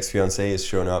 Yeah, his ex-fiancée is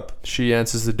showing up. She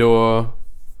answers the door.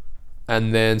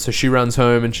 And then so she runs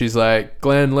home and she's like,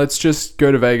 Glenn, let's just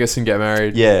go to Vegas and get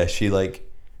married. Yeah, she like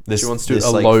this. She wants to this,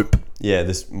 elope. Like, yeah,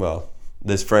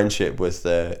 this friendship with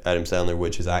Adam Sandler,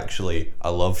 which is actually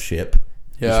a love ship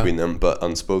between them, but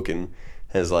unspoken,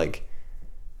 has like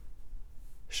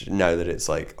now that it's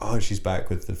like, oh, she's back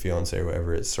with the fiance or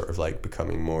whatever, it's sort of like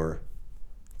becoming more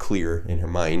clear in her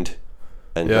mind,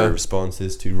 and her response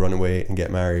is to run away and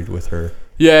get married with her.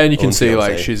 Yeah, and you can see fiance.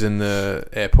 like she's in the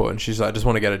airport and she's like, I just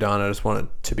want to get it done. I just want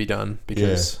it to be done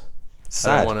because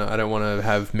sad. I don't want to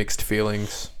have mixed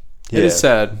feelings. Yeah. It is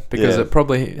sad because it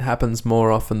probably happens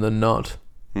more often than not.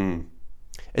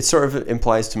 It sort of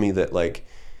implies to me that like,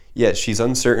 yeah, she's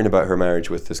uncertain about her marriage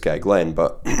with this guy Glenn,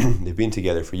 but they've been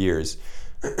together for years,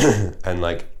 and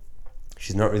like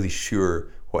she's not really sure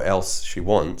what else she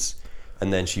wants.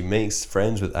 And then she makes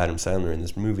friends with Adam Sandler in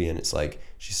this movie, and it's like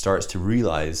she starts to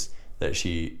realize that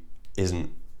she isn't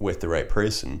with the right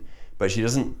person, but she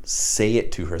doesn't say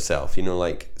it to herself. You know,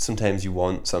 like sometimes you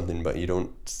want something, but you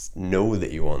don't know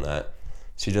that you want that.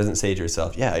 She doesn't say to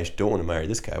herself, yeah, I don't want to marry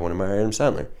this guy, I want to marry Adam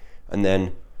Sandler. And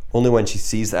then only when she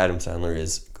sees that Adam Sandler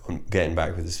is getting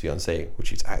back with his fiancée, which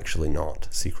he's actually not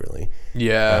secretly.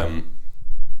 Yeah.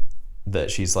 That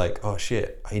she's like, oh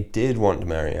shit, I did want to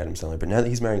marry Adam Sandler, but now that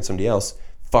he's marrying somebody else,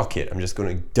 fuck it, I'm just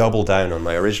going to double down on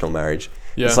my original marriage.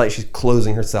 Yeah. It's like she's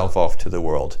closing herself off to the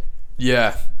world.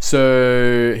 Yeah.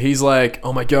 So he's like,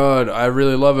 oh my God, I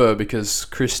really love her because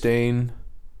Christine,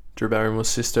 Drew Barrymore's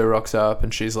sister, rocks up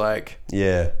and she's like,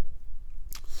 yeah,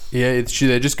 they're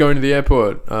just going to the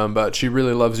airport, but she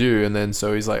really loves you. And then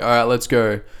so he's like, all right, let's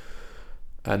go.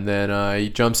 And then he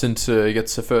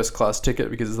gets a first class ticket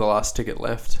because it's the last ticket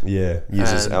left. Yeah,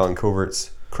 uses Alan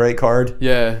Covert's credit card.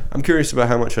 Yeah. I'm curious about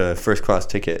how much a first class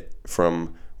ticket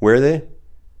from, where are they?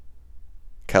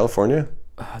 California?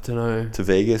 I don't know. To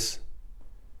Vegas?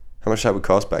 How much that would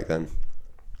cost back then?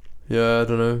 Yeah, I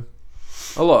don't know.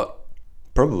 A lot.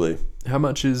 Probably. How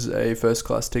much is a first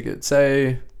class ticket?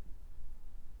 Say,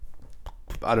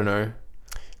 I don't know.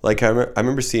 Like I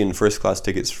remember seeing first class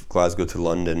tickets from Glasgow to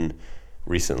London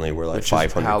recently were like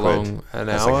 500 how quid. long? An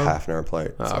That's hour? like half an hour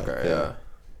flight. Oh, okay, like, yeah.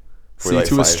 See,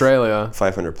 like Australia.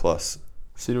 500 plus.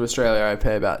 See, to Australia, I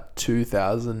pay about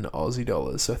 2,000 Aussie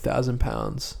dollars, so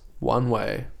 £1,000 one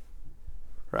way.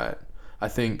 Right. I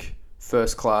think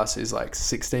first class is like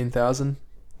 16,000.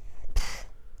 I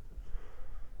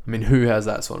mean, who has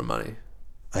that sort of money?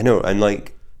 I know, and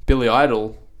like Billy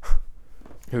Idol,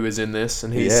 who is in this,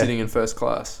 and he's sitting in first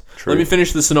class. True. Let me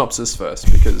finish the synopsis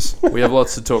first because we have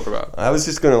lots to talk about. I was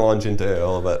just going to launch into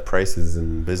all about prices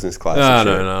and business class.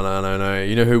 No.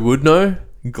 You know who would know?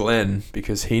 Glenn,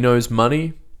 because he knows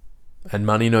money, and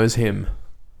money knows him.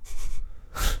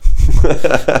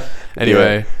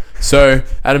 Anyway, so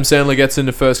Adam Sandler gets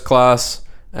into first class,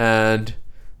 and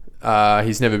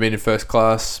he's never been in first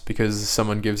class because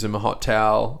someone gives him a hot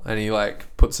towel, and he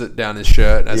like puts it down his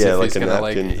shirt as if he's gonna a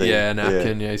napkin.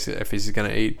 Yeah, if he's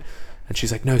gonna eat. And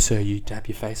she's like, no, sir, you dab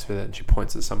your face with it. And she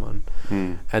points at someone.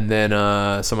 And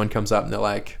then someone comes up and they're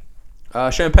like,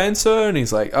 champagne, sir? And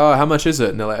he's like, oh, how much is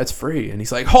it? And they're like, it's free. And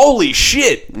he's like, holy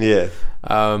shit. Yeah.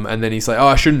 And then he's like, oh,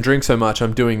 I shouldn't drink so much.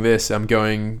 I'm doing this. I'm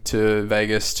going to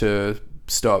Vegas to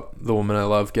stop the woman I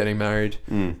love getting married.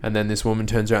 And then this woman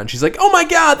turns around and she's like, oh my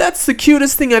God, that's the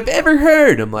cutest thing I've ever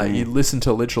heard. I'm like, you listen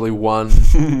to literally one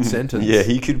sentence. Yeah,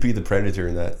 he could be the predator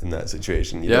in that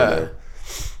situation. You don't know.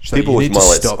 She's people like, with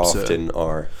mullets often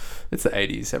are. It's the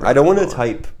 80s. I don't want to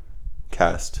type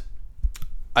cast.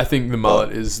 I think the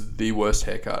mullet is the worst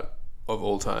haircut of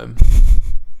all time.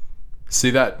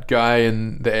 See that guy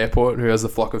in the airport who has the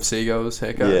flock of seagulls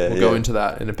haircut? We'll go into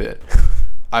that in a bit.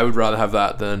 I would rather have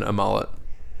that than a mullet.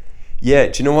 Yeah,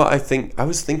 do you know what I think? I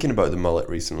was thinking about the mullet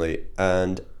recently,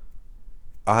 and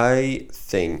I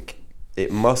think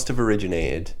it must have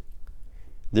originated.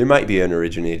 There might be an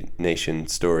origination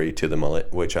story to the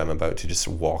mullet, which I'm about to just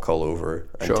walk all over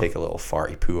and take a little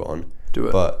farty poo on. Do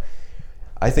it. But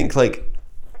I think like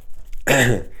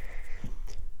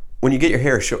when you get your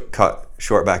hair cut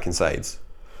short back and sides.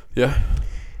 Yeah,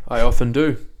 I often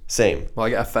do. Same. Well, I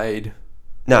get a fade.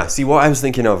 Nah, see what I was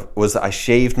thinking of was that I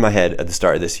shaved my head at the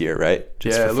start of this year, right?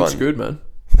 Just for fun. Looks good, man.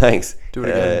 Thanks. Do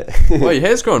it again. Well, your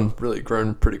hair's grown pretty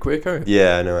quick, huh?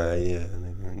 Yeah, I know. I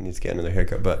need to get another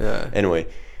haircut, but anyway.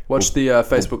 Watch the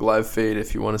Facebook live feed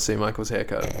if you want to see Michael's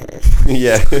haircut.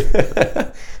 Yeah.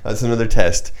 That's another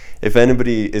test. If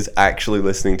anybody is actually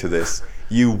listening to this,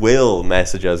 you will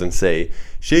message us and say,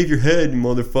 shave your head,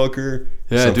 motherfucker.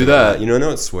 Yeah, do that. Like that. You know,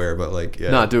 not swear, but like,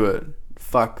 yeah. Nah, do it.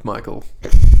 Fuck Michael.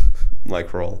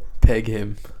 Like roll. Peg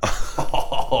him.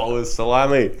 Oh,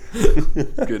 salami.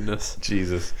 Goodness.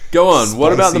 Jesus. Go on.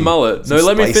 What about the mullet? No,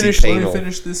 let me finish. Let me penal.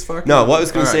 finish this fucking. No, what I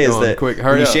was going to say is on, that quick, when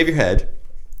hurry you up. shave your head,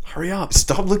 Hurry up.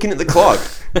 stop looking at the clock.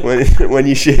 when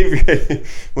you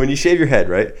shave your head,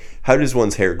 right? How does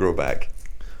one's hair grow back?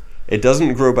 It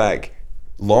doesn't grow back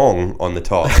long on the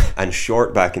top and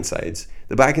short back and sides.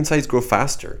 The back and sides grow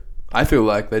faster. I feel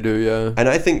like they do, yeah. And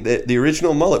I think that the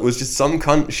original mullet was just some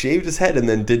cunt shaved his head and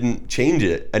then didn't change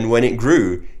it. And when it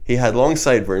grew, he had long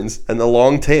sideburns and the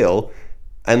long tail,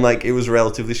 and like it was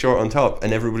relatively short on top.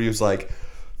 And everybody was like,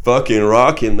 "Fucking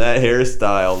rocking that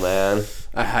hairstyle, man."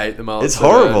 I hate the mullet. It's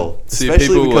horrible, bad.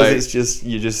 especially because it's just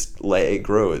you just let it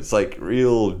grow. It's like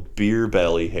real beer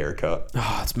belly haircut.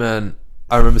 Oh, it's man.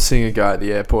 I remember seeing a guy at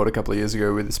the airport a couple of years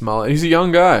ago with this mullet. He's a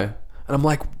young guy, and I'm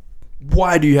like,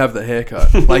 why do you have the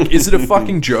haircut? Like, is it a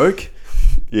fucking joke?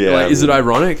 Yeah, Like, is it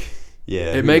ironic?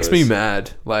 Yeah, It makes me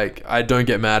mad. Like, I don't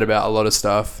get mad about a lot of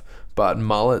stuff, but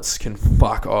mullets can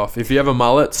fuck off. If you have a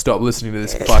mullet, stop listening to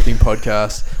this fucking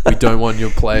podcast. We don't want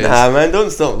your plays. Nah, man, don't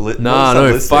stop. Nah, no,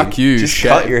 listening. fuck you. Just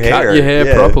cut your hair. Cut your hair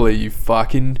Yeah. properly. You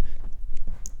fucking.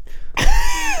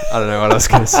 I don't know what I was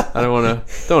gonna say. I don't want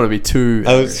to be too.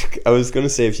 I was gonna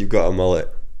say if you've got a mullet,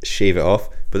 shave it off,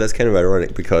 but that's kind of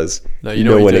ironic because No, you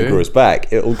know know what when you it do? grows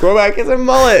back, it'll grow back as a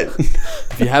mullet.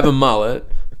 If you have a mullet,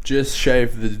 just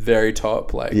shave the very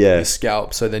top, like Yeah. your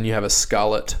scalp, so then you have a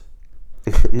skullet.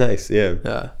 Nice, yeah.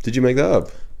 Yeah. Did you make that up?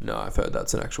 No, I've heard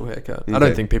that's an actual haircut. I Okay.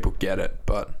 don't think people get it,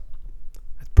 but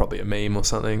it's probably a meme or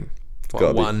something. gotta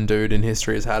Like be. one dude in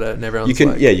history has had it, and everyone's You can,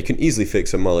 like, you can easily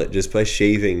fix a mullet just by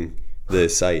shaving the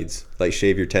sides, like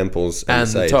shave your temples and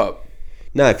the the side. top,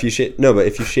 Nah, if you but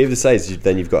if you shave the sides,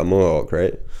 then you've got a mohawk,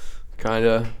 right?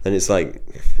 kinda. And it's like,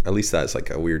 at least that's like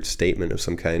a weird statement of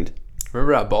some kind.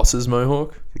 Remember our boss's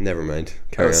mohawk? Never mind.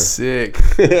 That Carry was on. sick.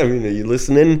 I mean, are you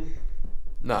listening?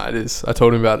 Nah, it is. I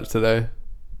told him about it today.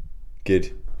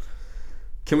 Good.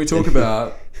 Can we talk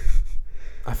about?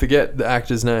 I forget the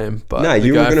actor's name, but Nah, the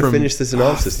you were guy going to from- finish the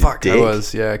synopsis, you Fuck, I dick.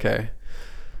 was. Yeah, okay.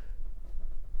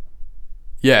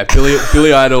 Yeah,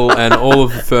 Billy Idol and all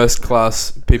of the first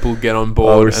class people get on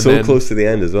board. Oh, we're and so then, close to the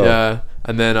end as well. Yeah,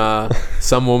 and then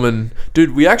some woman,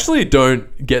 dude. We actually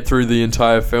don't get through the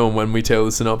entire film when we tell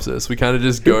the synopsis. We kind of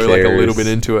just go like a little cares? bit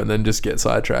into it and then just get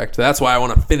sidetracked. That's why I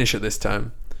want to finish it this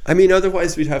time. I mean,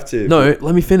 otherwise we'd have to... No,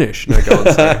 let me finish. No, go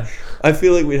on. Sorry. I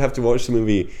feel like we'd have to watch the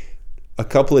movie a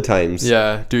couple of times.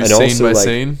 Yeah, do And scene also, by like,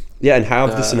 scene. Yeah, and have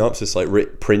the synopsis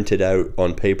like printed out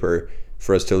on paper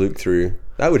for us to look through.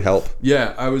 That would help.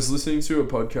 Yeah, I was listening to a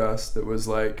podcast that was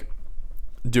like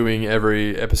doing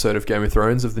every episode of Game of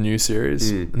Thrones of the new series,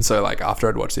 and so like after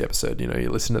I'd watched the episode, you know, you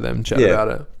listen to them chat Yeah. about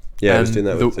it. Yeah, I was And doing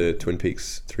that with the Twin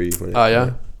Peaks 3. Oh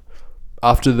yeah.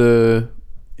 After the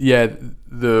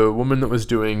woman that was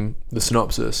doing the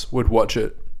synopsis would watch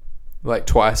it like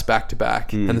twice back to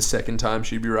back, and the second time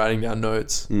she'd be writing down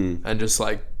notes and just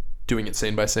like doing it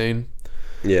scene by scene.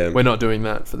 Yeah. We're not doing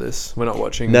that for this. We're not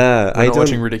watching. Nah, we're I not don't-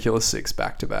 watching Ridiculous 6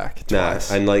 back to back Nah, twice.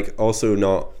 and like also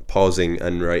not pausing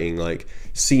and writing like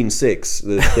scene 6.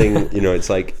 The thing, you know,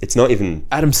 it's like it's not even.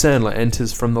 Adam Sandler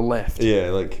enters from the left. Yeah,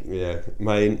 like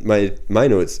my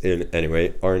notes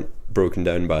anyway aren't broken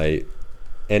down by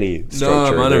any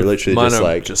structure. mine They're are- literally mine just are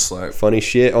like just like- funny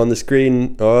shit on the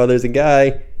screen. Oh, there's a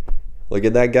guy. Look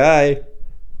at that guy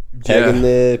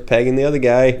pegging the other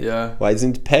guy. Yeah. Why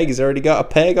isn't he peg? He's already got a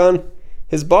peg on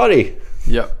his body.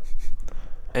 Yep.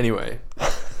 Anyway.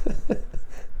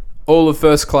 All of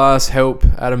First Class help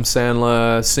Adam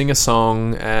Sandler sing a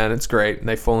song, and it's great. And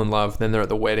they fall in love. Then they're at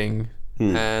the wedding,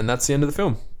 and that's the end of the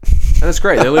film. And it's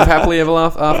great. They live happily ever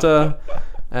after.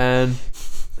 And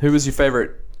who was your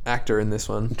favorite actor in this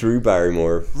one? Drew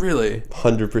Barrymore, Really?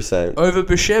 100%, Over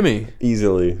Buscemi.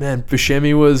 easily. Man,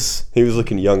 Buscemi was... He was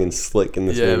looking young and slick in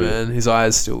this Yeah, movie. man. His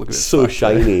eyes still look a bit So fucked,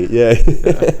 though. shiny. Yeah.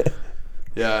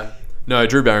 Yeah. No,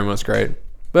 Drew Barrymore was great.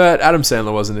 But Adam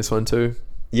Sandler was in this one too.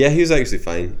 Yeah, he was actually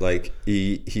fine. Like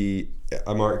I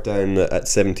marked down that at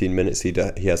 17 minutes he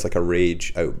has like a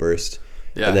rage outburst,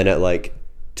 Yeah. and then at like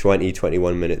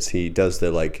 21 minutes he does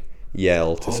the like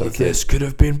yell to All some of kid. this could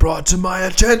have been brought to my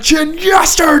attention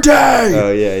yesterday.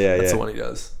 Oh yeah. That's the one he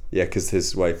does. Yeah, because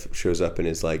his wife shows up and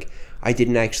is like, "I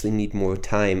didn't actually need more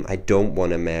time. I don't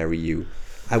want to marry you.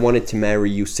 I wanted to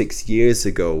marry you 6 years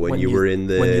ago when you were in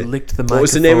the... when you licked the What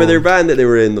was the name of their microphone." band that they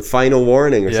were in? The Final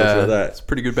Warning or something like that. It's a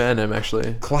pretty good band name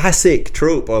actually. Classic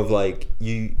trope of like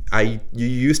you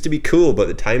used to be cool, but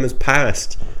the time has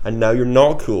passed and now you're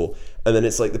not cool. And then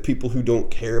it's like the people who don't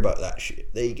care about that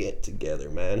shit, they get together,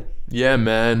 man. Yeah,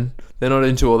 man. They're not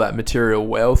into all that material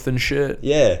wealth and shit.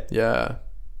 Yeah. Yeah.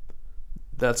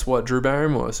 that's what Drew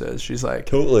Barrymore says. She's like,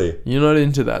 Totally. you're not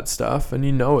into that stuff, and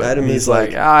you know it. Adam And he's is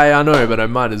like, I know, but I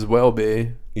might as well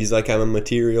be. He's like, I'm a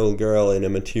material girl in a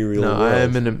material world.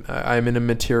 I am in a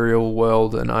material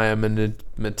world, and I am a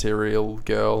material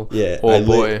girl. Yeah. Or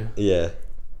boy. Yeah.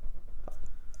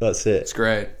 That's it. It's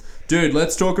great. Dude,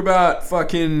 let's talk about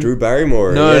fucking... Drew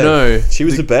Barrymore. No. She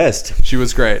was the best. She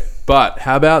was great. But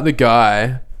how about the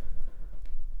guy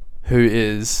who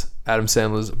is Adam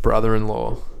Sandler's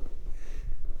brother-in-law?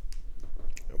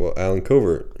 Well, Alan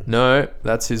Covert. No,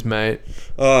 that's his mate.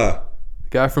 Ah. The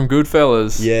guy from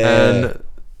Goodfellas. Yeah. And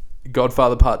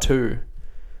Godfather Part 2.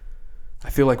 I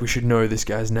feel like we should know this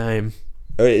guy's name.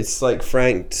 Oh, it's like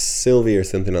Frank Sylvie or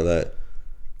something like that.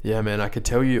 Yeah, man, I could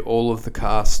tell you all of the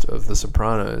cast of The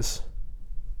Sopranos.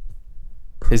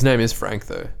 His name is Frank,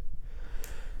 though.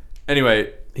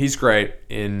 Anyway, he's great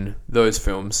in those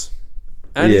films.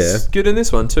 And he's good in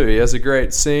this one, too. He has a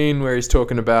great scene where he's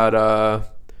talking about,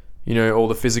 all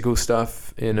the physical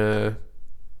stuff in a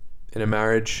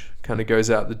marriage. Kind of goes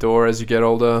out the door as you get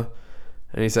older.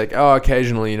 And he's like,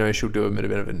 occasionally, she'll do a bit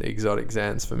of an exotic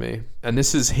dance for me. And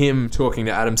this is him talking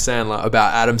to Adam Sandler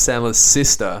about Adam Sandler's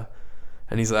sister.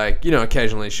 And he's like,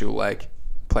 occasionally she'll like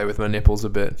play with my nipples a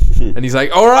bit. And he's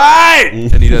like, all right!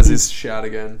 And he does his shout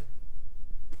again.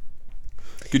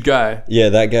 Good guy. Yeah,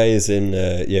 that guy is in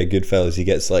Goodfellas. He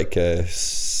gets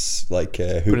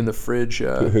put in the fridge.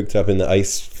 Hooked up in the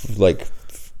ice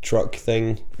truck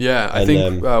thing. Yeah, I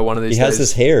think one of these. He has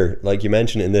this hair, like you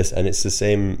mentioned in this, and it's the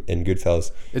same in Goodfellas.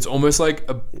 It's almost like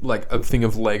a thing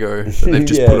of Lego that they've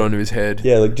just put onto his head.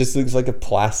 Yeah, like just looks like a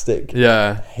plastic.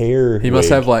 Hair. He must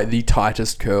have like the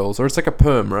tightest curls, or it's like a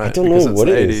perm, right? I don't know what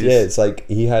it is. Yeah, it's like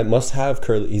must have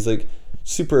curly. He's like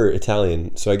super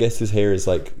Italian, so I guess his hair is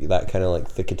like that kind of like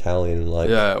thick Italian,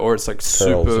 like or it's like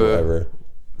super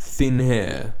thin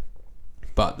hair.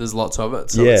 But there's lots of it,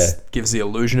 so it gives the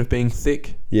illusion of being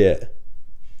thick. Yeah.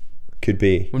 Could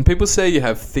be. When people say you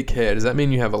have thick hair, does that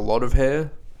mean you have a lot of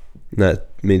hair? That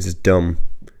means it's dumb.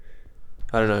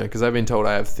 I don't know, because I've been told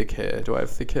I have thick hair. Do I have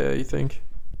thick hair, you think?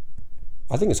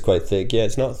 I think it's quite thick. Yeah,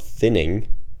 it's not thinning.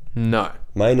 No.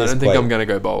 I don't think I'm going to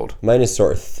go bald. Mine is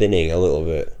sort of thinning a little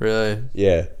bit. Really?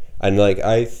 Yeah. And like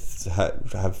I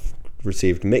have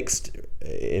received mixed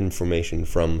information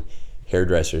from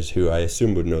hairdressers who I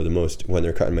assume would know the most when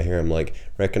they're cutting my hair. I'm like,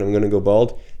 reckon I'm gonna go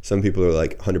bald? Some people are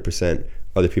like 100%.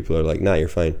 Other people are like, nah, you're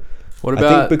fine. What about?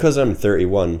 I think because I'm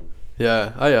 31.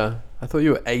 Yeah. Oh yeah. I thought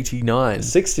you were 89.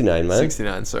 69, man.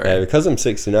 69. Sorry. Yeah, because I'm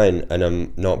 69 and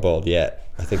I'm not bald yet.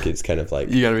 I think it's kind of like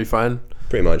you're gonna be fine.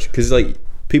 Pretty much, because like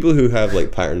people who have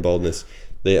like pattern baldness,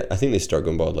 I think they start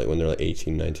going bald like when they're like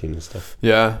 18, 19 and stuff.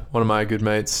 Yeah, one of my good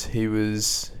mates,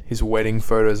 his wedding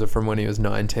photos are from when he was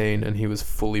 19 and he was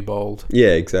fully bald. Yeah,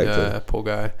 exactly. Yeah, poor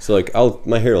guy. So like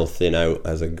my hair will thin out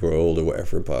as I grow old or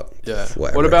whatever, but yeah.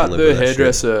 Whatever, what about the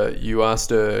hairdresser? You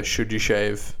asked her, should you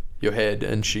shave your head,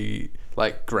 and she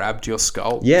like grabbed your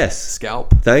scalp.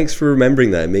 Thanks for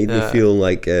remembering that. It made me feel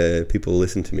like people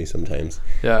listen to me sometimes.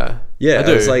 Yeah, I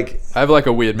do. I have like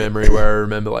a weird memory where I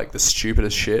remember like the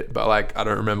stupidest shit, but like I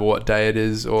don't remember what day it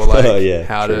is or like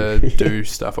how to do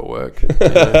stuff at work.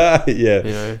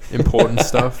 Important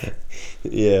stuff.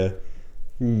 Yeah.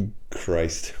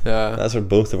 Christ. Yeah, that's for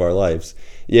both of our lives.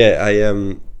 Yeah, I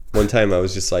one time I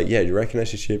was just like, yeah, do you reckon I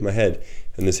should shave my head?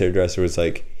 And this hairdresser was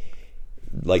like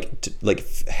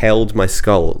held my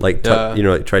skull, like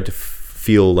tried to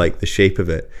feel like the shape of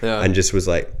it, and just was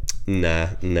like, no,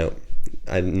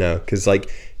 because like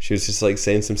she was just like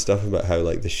saying some stuff about how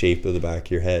like the shape of the back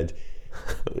of your head,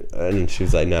 and she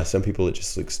was like, nah, some people it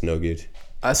just looks no good.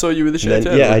 I saw you with a shaved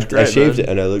head. Yeah, I shaved it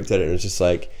and I looked at it and it was just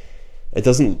like, it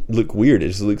doesn't look weird. It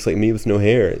just looks like me with no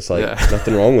hair. It's like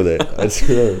nothing wrong with it. I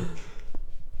swear.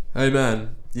 Hey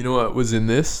man, you know what was in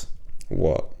this?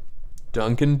 What?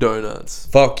 Dunkin' Donuts.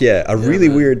 Fuck yeah. A really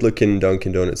weird looking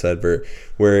Dunkin' Donuts advert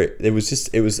where it was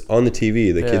on the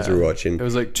TV the kids were watching. It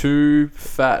was like two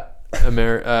fat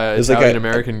Italian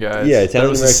American guys. Yeah,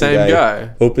 Italian American the same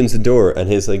guy. Opens the door and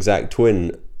his exact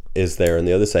twin is there on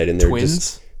the other side, and they're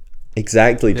just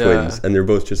exactly twins, and they're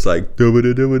both just like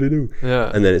do. Yeah.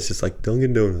 And then it's just like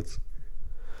Dunkin' Donuts.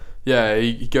 Yeah,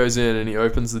 he goes in and he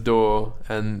opens the door,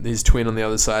 and his twin on the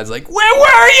other side's like, "Where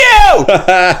were you?"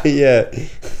 Yeah.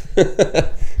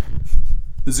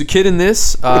 There's a kid in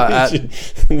this at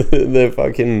the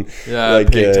fucking peaked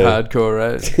hardcore,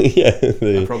 right? Yeah,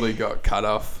 I probably got cut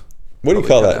off. What do you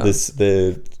call that?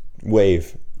 The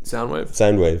wave. Sound wave.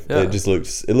 Yeah.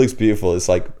 It looks beautiful. It's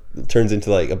like it turns into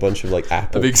like a bunch of like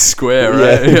apples. A big square,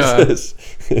 right? Yeah.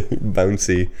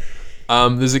 Bouncy.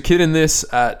 There's a kid in this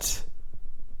at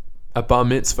a bar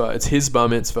mitzvah. It's his bar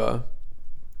mitzvah.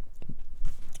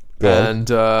 Go on.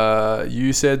 And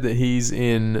you said that he's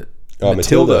in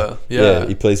Matilda. Yeah.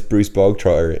 He plays Bruce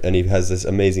Bogtrotter, and he has this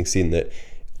amazing scene that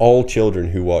all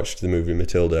children who watched the movie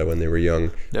Matilda when they were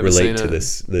young relate to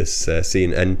this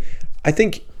scene. And I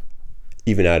think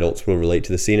even adults will relate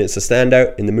to the scene. It's a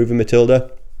standout in the movie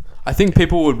Matilda. I think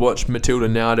people would watch Matilda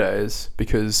nowadays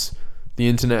because the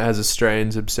internet has a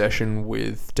strange obsession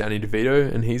with Danny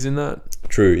DeVito, and he's in that.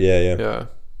 True, yeah. Yeah.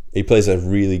 He plays a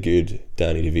really good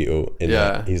Danny DeVito in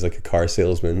that. He's like a car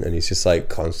salesman, and he's just like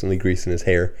constantly greasing his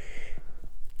hair.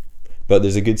 But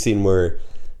there's a good scene where,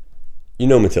 you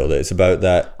know, Matilda. It's about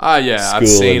that. Yeah, school, I've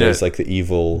seen and it. there's like the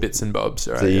evil Bits and bobs,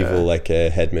 right? the evil like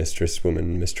headmistress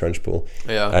woman, Miss Trunchbull.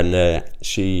 Yeah. And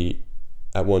she,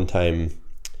 at one time,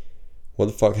 what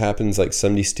the fuck happens? Like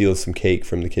somebody steals some cake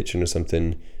from the kitchen or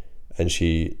something, and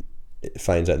she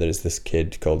finds out that it's this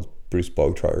kid called Bruce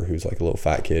Bogtrotter, who's like a little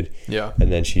fat kid. Yeah.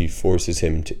 And then she forces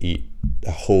him to eat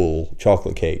a whole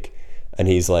chocolate cake, and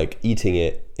he's like eating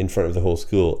it in front of the whole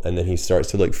school, and then he starts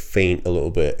to like faint a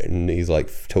little bit, and he's like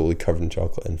totally covered in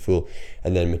chocolate and full.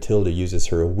 And then Matilda uses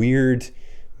her weird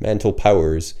mental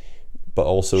powers, but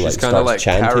also She's like kind of starts like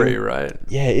chanting. Carrie, right?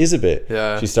 Yeah, it is a bit.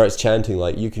 Yeah. She starts chanting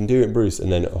like, "You can do it, Bruce,"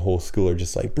 and then a whole school are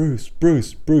just like, "Bruce,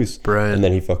 Bruce, Bruce," Brilliant. and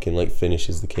then he fucking like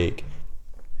finishes the cake.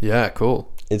 Yeah,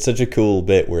 cool. It's such a cool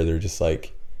bit where they're just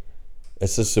like,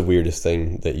 it's just the weirdest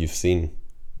thing that you've seen.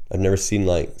 I've never seen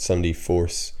like somebody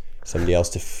force somebody else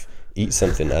to eat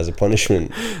something as a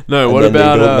punishment. No, and what then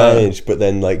about they don't manage, but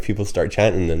then like people start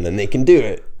chanting and then they can do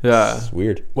it. Yeah. It's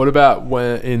weird. What about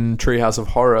when in Treehouse of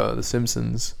Horror, The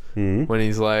Simpsons, Mm-hmm. when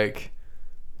he's like,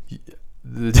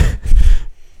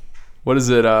 what is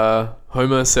it?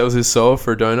 Homer sells his soul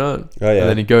for a donut, Oh, yeah. and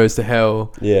then he goes to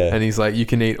hell. Yeah. And he's like, "You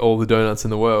can eat all the donuts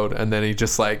in the world," and then he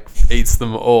just like eats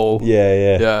them all.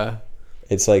 Yeah. Yeah.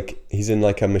 It's like he's in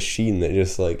like a machine that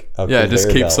just like Yeah, it just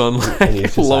keeps on like and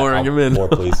he's just lowering him in. More,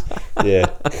 please. Yeah.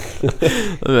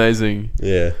 Amazing.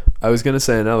 Yeah. I was gonna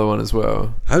say another one as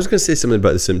well. I was gonna say something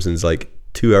about The Simpsons like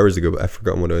 2 hours ago, but I've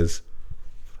forgotten what it was.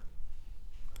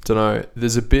 Don't know.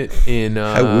 There's a bit in.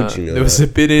 How would you know There was that?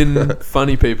 a bit in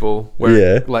Funny People where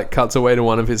Yeah. it, like cuts away to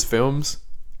one of his films,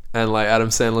 and like Adam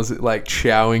Sandler's like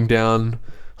chowing down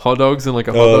hot dogs in like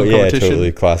a hot dog competition.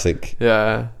 Totally classic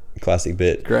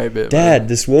bit. Great bit. Dad,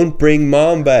 this won't bring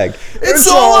Mom back. It's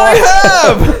all I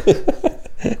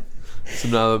have.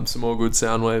 some more good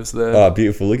sound waves there. Oh,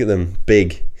 beautiful. Look at them.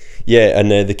 Big. Yeah, and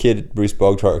the kid, Bruce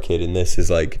Bogtrotter kid in this is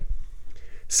like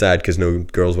sad because no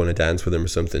girls want to dance with him or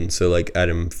something. So like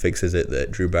Adam fixes it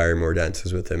that Drew Barrymore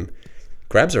dances with him.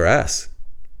 Grabs her ass.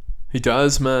 He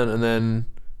does, man. And then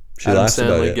She Adam laughs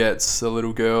about Sandler it. gets a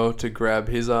little girl to grab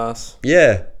his ass.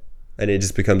 Yeah. And it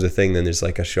just becomes a thing. Then there's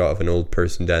like a shot of an old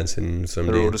person dancing with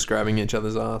somebody. They're all just grabbing each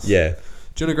other's ass. Yeah.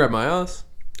 Do you want to grab my ass?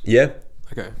 Yeah.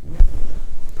 Okay.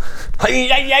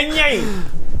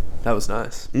 That was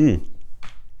nice. Mm.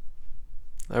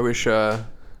 I wish...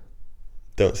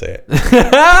 Don't say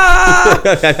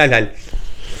it.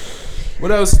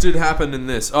 What else did happen in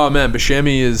this? Oh man,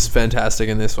 Buscemi is fantastic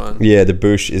in this one. Yeah, the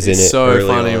Bush is in it. So early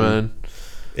funny, on. man.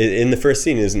 In the first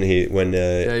scene, isn't he? When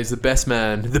Yeah, he's the best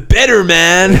man. The better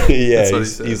man. yeah, That's what he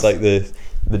he's says. like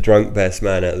the drunk best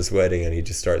man at this wedding, and he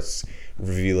just starts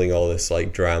revealing all this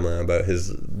like drama about his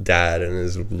dad and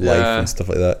his life and stuff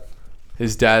like that.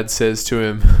 His dad says to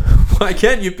him, "Why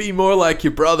can't you be more like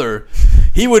your brother?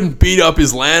 He wouldn't beat up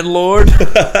his landlord."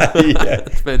 Yeah.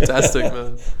 It's fantastic,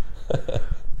 man.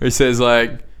 He says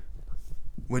like,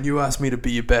 "When you asked me to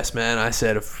be your best man, I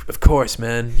said, of course,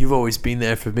 man. You've always been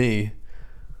there for me.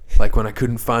 Like when I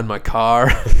couldn't find my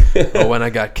car, or when I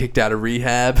got kicked out of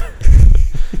rehab."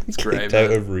 It's great, Kicked man.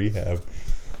 out of rehab.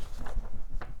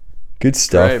 Good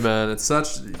stuff. Great, man. It's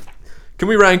such... Can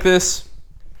we rank this?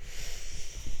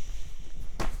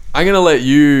 I'm going to let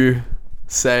you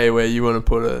say where you want to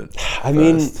put it. I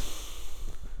mean, first.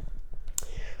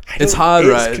 It's hard,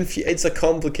 right? It's a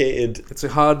complicated. It's a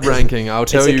hard ranking. I'll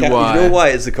tell you why. You know why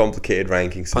it's a complicated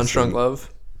ranking system? Punch Drunk Love?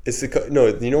 It's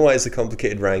you know why it's a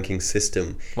complicated ranking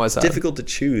system? Why is that? It's difficult to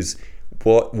choose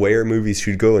where movies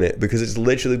should go in it because it's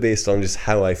literally based on just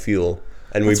how I feel,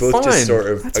 and That's we both fine. just sort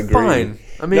of That's agree. fine.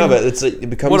 I mean, no, but it's like, it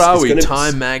becomes. What are it's we? gonna-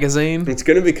 Time Magazine? It's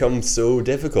going to become so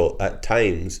difficult at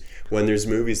times when there's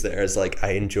movies that are like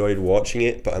I enjoyed watching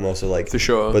it, but I'm also like For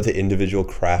sure. But the individual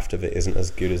craft of it isn't as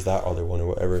good as that other one or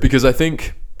whatever. Because I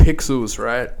think Pixels,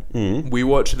 right? Mm-hmm. We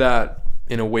watched that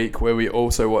in a week where we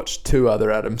also watched 2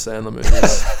 other Adam Sandler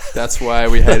movies. That's why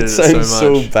we hated it so much. Sounds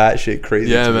so batshit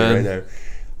crazy Yeah, to man. me right now.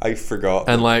 I forgot.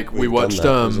 And, that like, we we'd done watched,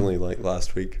 that. It was only like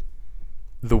last week.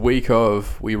 The week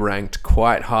of, we ranked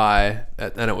quite high,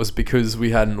 and it was because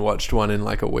we hadn't watched one in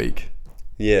like a week.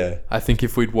 Yeah. I think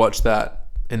if we'd watched that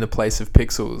in the place of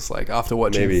Pixels. Like after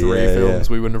watching Maybe, 3 yeah, films,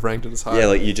 yeah. we wouldn't have ranked it as high. Yeah,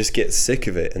 like you just get sick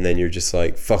of it and then you're just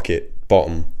like, fuck it,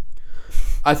 bottom.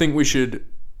 I think we should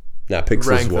Nah, Pixels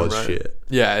rank them, was right? shit.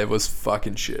 Yeah, it was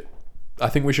fucking shit. I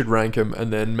think we should rank them,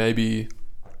 and then maybe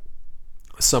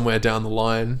somewhere down the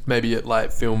line, maybe at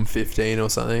like film 15 or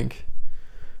something,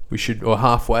 we should, or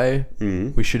halfway,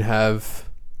 we should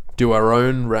do our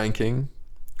own ranking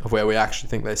of where we actually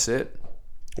think they sit.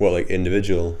 What, like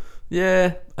individual?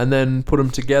 Yeah, and then put them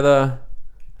together,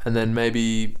 and then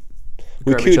maybe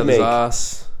We grab could each other's make-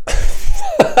 ass.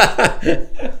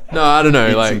 No, I don't know.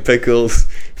 Eat some Like, pickles.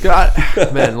 God,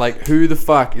 man, like who the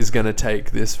fuck is gonna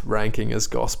take this ranking as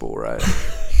gospel, right?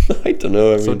 I don't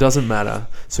know. I So mean, it doesn't matter.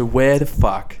 So where the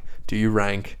fuck do you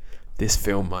rank this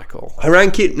film, Michael? I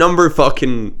rank it number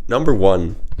 1.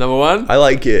 Number 1? I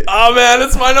like it. Oh man,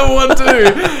 it's my number 1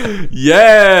 too.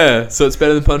 Yeah. So it's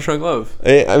better than Punch Drunk Love.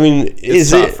 I mean, It's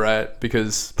is tough, it? right?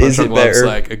 Because Punch Is it Drunk Love's better?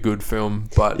 like a good film,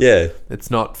 but Yeah. it's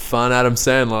not fun Adam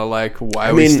Sandler like why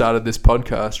I we mean- started this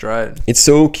podcast, right? It's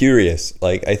so curious.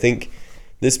 Like, I think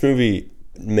this movie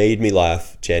made me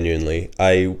laugh genuinely.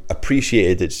 I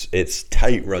appreciated its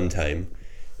tight runtime,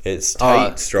 its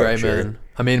tight It's structure. great, man.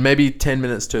 I mean, maybe 10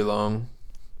 minutes too long,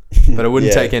 but I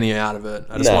wouldn't Yeah. take any out of it.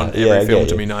 I just Nah, want yeah, every I film get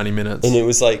to you. be 90 minutes. And it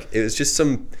was just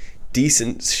some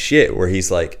decent shit where he's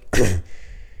like,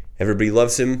 everybody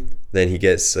loves him. Then he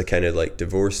gets a kind of like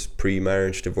divorce,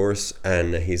 pre-marriage divorce,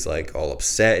 and he's like all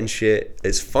upset and shit.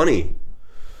 It's funny.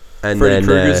 And Freddy then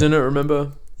Krueger's in it,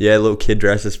 remember? yeah, a little kid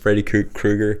dressed as Freddy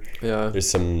Krueger. Yeah. There's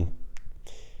some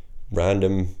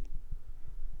random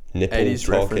nipple 80s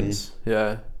talking. reference.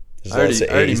 Yeah. There's I already, lots of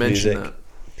I already 80s mentioned music. that.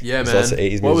 Yeah, There's lots of man.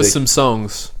 80s What was music. some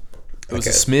songs? It was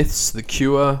Okay. the Smiths, The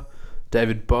Cure,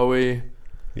 David Bowie,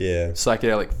 Yeah,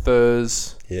 Psychedelic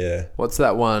Furs. yeah. What's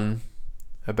that one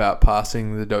about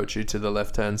passing the dochi to the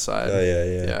left-hand side? Oh yeah,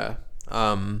 yeah.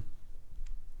 Yeah.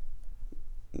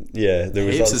 Yeah, there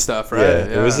was Heaps lots- of stuff, right?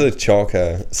 Yeah, it was Yeah. a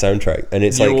Chalka soundtrack, and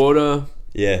it's New like Order.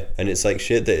 yeah, and it's like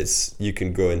shit that it's you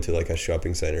can go into like a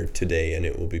shopping center today and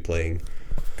it will be playing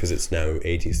because it's now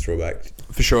 80s throwback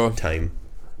For sure. time.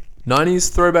 90s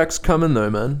throwbacks coming though,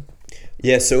 man.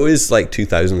 Yeah, so it is like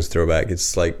 2000s throwback.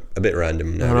 It's like a bit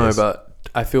random I don't know, nowadays. but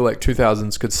I feel like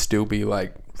 2000s could still be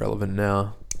like relevant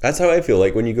now. That's how I feel.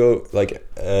 Like when you go, like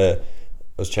I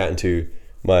was chatting to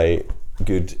my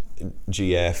good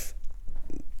GF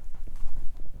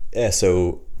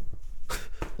SO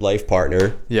life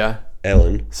partner, Yeah.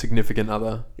 Ellen. Significant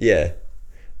other. Yeah,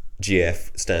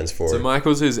 GF stands for So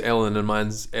Michael's is Ellen and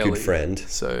mine's Ellie. good friend,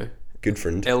 So good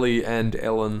friend. Ellie and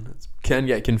Ellen can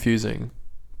get confusing,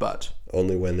 but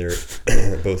Only when they're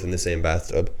both in the same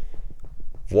bathtub.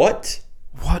 What?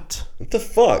 what? What the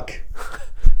fuck?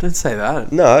 Don't say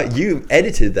that. No, you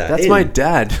edited that. That's in. my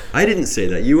dad. I didn't say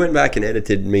that. You went back and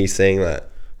edited me saying that.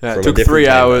 Yeah, from it a took different 3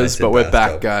 time when I hours, said but we're bathtub.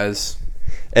 back, guys.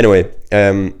 Anyway, what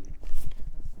am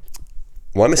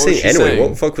I was saying? she Anyway, saying? what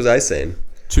the fuck was I saying?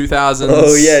 2000s.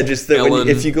 Oh yeah, just that Ellen.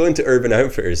 if you go into Urban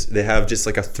Outfitters, they have just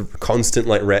like a constant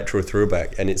like retro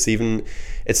throwback, and it's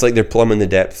like they're plumbing the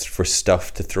depths for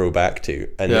stuff to throw back to,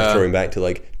 and Yeah. they're throwing back to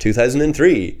like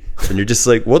 2003, and you're just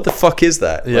like, what the fuck is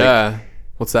that? Like, Yeah.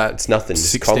 What's that? it's nothing.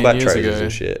 Just 16 combat years trousers ago.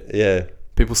 and shit. Yeah,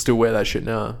 People still wear that shit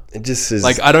now. it just is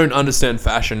Like, I don't understand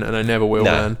fashion, and I never will,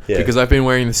 Nah, man. yeah. Because I've been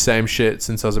wearing the same shit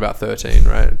since I was about 13,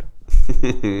 right?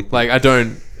 Like, I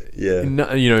don't, yeah.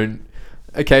 you know,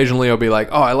 occasionally I'll be like,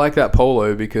 oh, I like that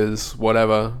polo because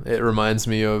whatever. It reminds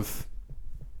me of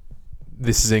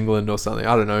This Is England or something.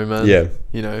 I don't know, man. Yeah.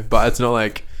 You know, but it's not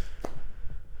like,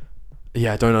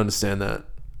 yeah, I don't understand that.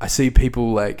 I see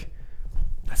people like,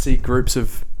 I see groups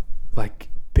of like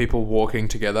people walking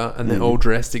together and they're all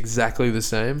dressed exactly the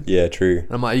same. Yeah, true.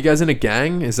 And I'm like, are you guys in a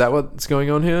gang? Is that what's going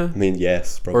on here? I mean,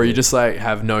 yes, probably. Or you just like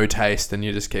have no taste and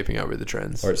you're just keeping up with the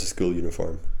trends? or it's a school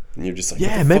uniform, and you're just like,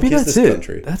 Yeah, what the maybe fuck is that's this it.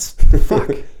 country? That's fuck.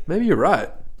 Maybe you're right.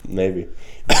 Maybe.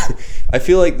 I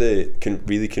feel like the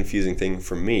really confusing thing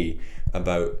for me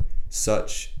about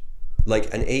such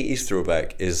like an 80s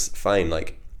throwback is fine.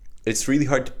 Like it's really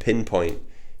hard to pinpoint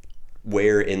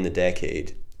where in the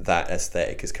decade that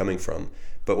aesthetic is coming from.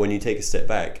 But when you take a step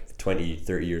back 20,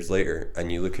 30 years later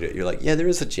and you look at it, you're like, yeah, there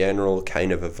is a general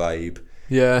kind of a vibe.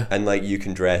 Yeah. And like you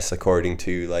can dress according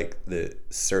to like the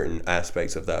certain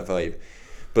aspects of that vibe.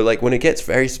 But like when it gets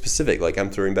very specific, like I'm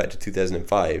throwing back to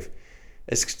 2005,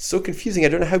 it's so confusing. I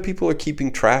don't know how people are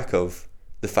keeping track of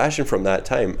the fashion from that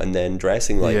time and then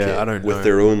dressing like Yeah, it I don't with know.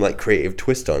 their own like creative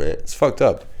twist on it. It's fucked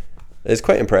up. It's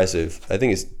quite impressive. I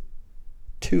think it's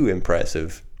too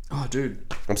impressive. Oh, dude.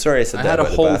 I'm sorry I said I that had a about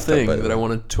the whole bathtub, thing by the that I way.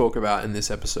 want to talk about in this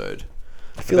episode.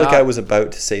 I feel like about- I was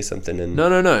about to say something and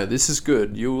No. This is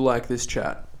good. You'll like this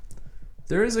chat.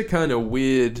 There is a kind of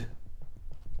weird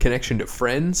connection to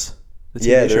Friends. The TV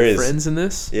Yeah, show there is. Friends in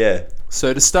this. Yeah.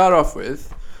 So to start off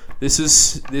with,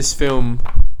 this film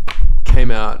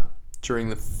came out during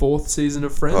the 4th season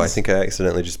of Friends. Oh, I think I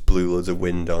accidentally just blew loads of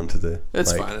wind onto the.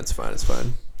 It's mic. fine. It's fine. It's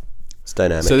fine. It's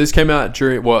dynamic. So this came out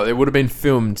during. Well, it would have been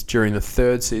filmed during the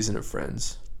 3rd season of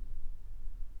Friends.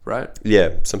 Right.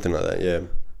 Yeah, something like that. Yeah.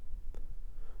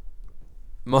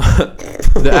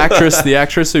 The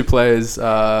actress who plays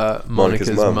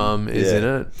Monica's mum is in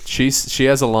it. She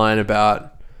has a line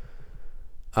about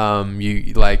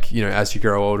you as you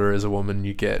grow older as a woman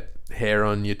you get hair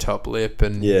on your top lip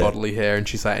and bodily hair, and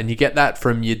she's like, and you get that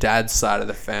from your dad's side of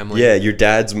the family. Yeah, your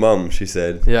dad's mum, she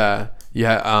said. Yeah.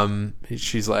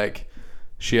 She's like,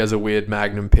 she has a weird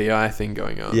Magnum PI thing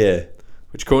going on. Yeah.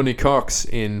 Which Courtney Cox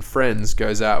in Friends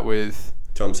goes out with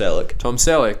Tom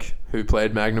Selleck, who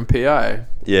played Magnum PI.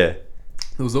 Yeah.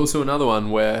 There was also another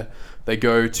one where they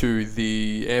go to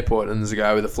the airport and there's a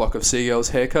guy with a flock of seagulls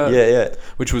haircut. Yeah.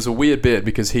 Which was a weird bit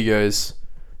because he goes,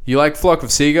 "You like flock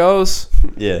of seagulls?"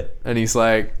 Yeah. And he's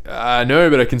like, "I know,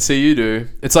 but I can see you do."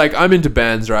 It's like, I'm into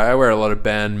bands, right? I wear a lot of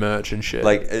band merch and shit.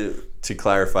 Like, to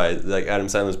clarify, like Adam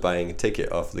Sandler's buying a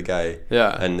ticket off the guy.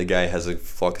 Yeah. And the guy has a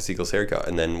flock of seagulls haircut.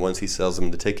 And then once he sells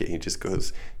him the ticket, he just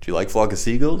goes, "Do you like flock of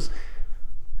seagulls?"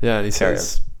 Yeah, and he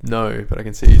says, "No, but I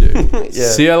can see you do." Yeah.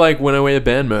 See, I like when I wear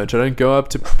band merch, I don't go up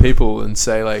to people and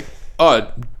say like,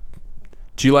 "Oh,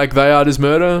 do you like They Are Is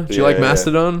Murder? Do you like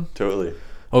Mastodon?" Totally.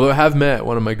 Although I have met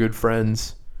one of my good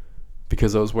friends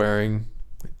because I was wearing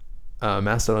a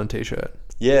Mastodon t-shirt.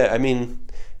 Yeah, I mean,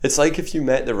 it's like if you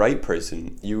met the right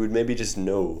person, you would maybe just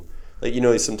know. Like,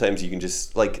 sometimes you can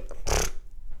just, like,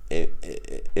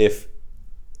 if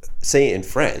say in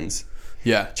Friends,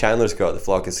 Yeah. Chandler's got the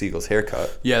flock of seagulls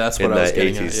haircut. Yeah, that's what I was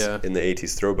getting 80s, at, yeah. in the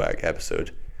 80s throwback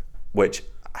episode, which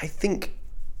I think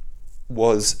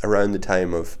was around the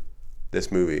time of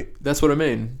this movie. That's what I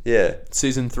mean. Yeah.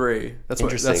 Season 3. That's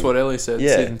Interesting. what Ellie said,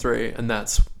 Yeah. season 3. And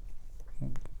that's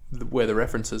where the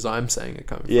references I'm saying are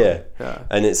coming Yeah. from. Yeah.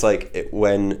 And it's like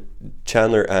when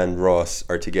Chandler and Ross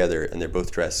are together and they're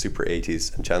both dressed super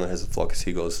 80s, and Chandler has a flock of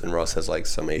seagulls and Ross has like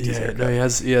some 80s haircut. No, he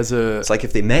has a... It's like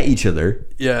if they met each other,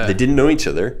 Yeah. they didn't know each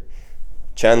other,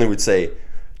 Chandler would say,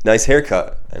 "Nice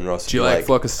haircut," and Ross would Do you be like like,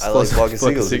 flock of- "I like flock of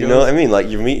seagulls." You know what I mean? Like,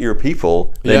 you meet your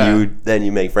people, then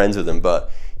you make friends with them, but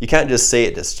you can't just say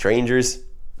it to strangers.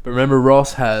 But remember,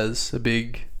 Ross has a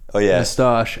big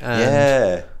moustache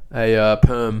and a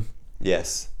perm.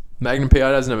 Yes. Magnum PI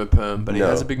doesn't have a perm, but he No.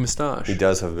 has a big moustache. He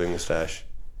does have a big moustache.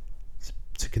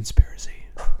 It's a conspiracy.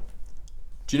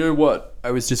 Do you know what I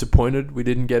was disappointed we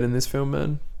didn't get in this film,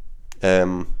 man?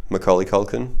 Macaulay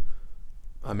Culkin.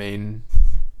 I mean,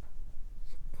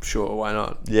 sure, why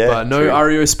not? Yeah, But no true.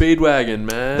 REO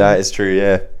Speedwagon, man. That is true,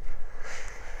 yeah.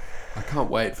 I can't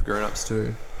wait for Grown Ups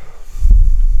 2.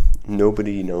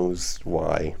 Nobody knows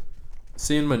why.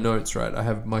 See, in my notes, right, I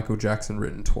have Michael Jackson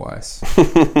written twice.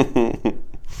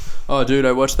 Oh, dude,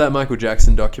 I watched that Michael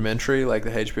Jackson documentary, like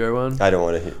the HBO one. I don't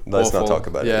want to hear. Let's not talk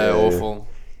about it. Yeah, awful.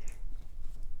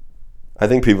 I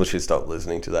think people should stop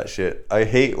listening to that shit. I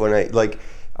hate when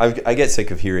I get sick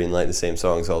of hearing like the same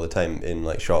songs all the time in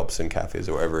like shops and cafes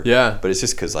or whatever. Yeah. But it's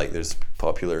just because like there's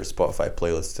popular Spotify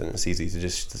playlists and it's easy to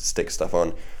just stick stuff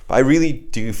on. But I really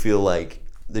do feel like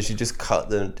they should just cut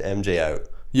the MJ out.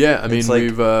 Yeah, I mean, It's like-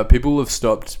 we've people have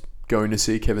stopped going to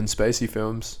see Kevin Spacey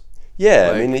films. Yeah,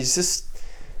 Like- I mean it's just.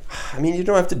 I mean, you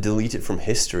don't have to delete it from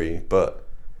history, but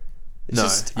it's No,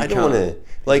 just you I don't want to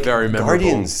like very memorable.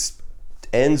 Guardians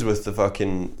ends with the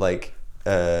fucking like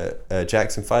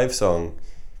Jackson 5 song.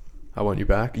 I Want You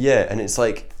Back. Yeah, and it's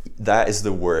like that is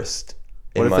the worst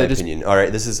What in if my they just- opinion. All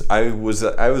right, this is I was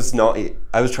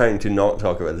trying to not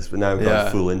talk about this, but now I've Yeah.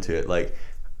 gone full into it. Like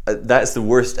that's the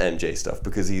worst MJ stuff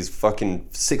because he's fucking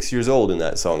 6 years old in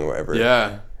that song or whatever.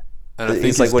 Yeah. And I think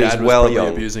It's his like when dad he's was well probably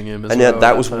young, abusing him as and well.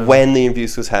 that at was time. when the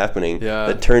abuse was happening. Yeah.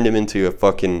 That turned him into a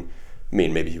fucking. I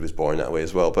mean, maybe he was born that way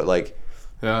as well, but like,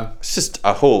 Yeah. it's just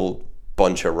a whole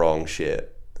bunch of wrong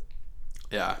shit.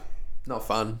 Yeah. Not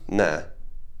fun. Nah,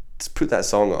 just put that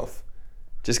song off.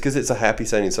 Just because it's a happy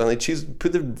sounding song, like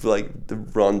put the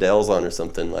Rondells on or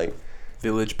something. Like,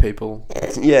 Village People.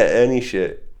 yeah, any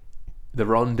shit. The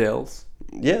Rondells.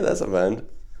 Yeah, that's a band.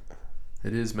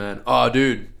 It is, man. Oh,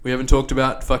 dude. We haven't talked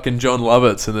about fucking John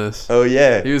Lovitz in this. Oh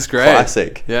yeah, He was great.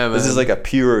 Classic. Yeah, man. This is like a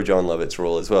pure John Lovitz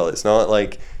role as well. It's not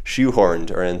like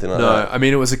shoehorned or anything like No, that. I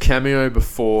mean, it was a cameo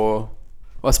before...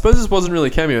 Well, I suppose this wasn't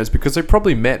really cameos because they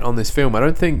probably met on this film. I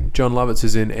don't think John Lovitz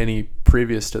is in any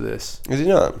previous to this. Is he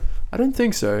not? I don't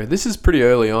think so. This is pretty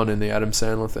early on in the Adam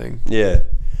Sandler thing. Yeah,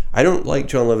 I don't like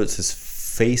John Lovitz's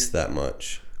face that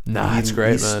much. Nah, it's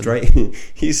great, man.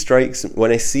 He strikes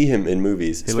when I see him in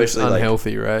movies. He looks especially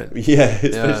unhealthy, right? Yeah,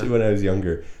 especially when I was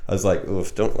younger. I was like,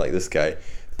 oof, don't like this guy.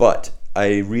 But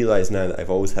I realize now that I've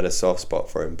always had a soft spot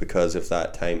for him because of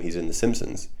that time he's in The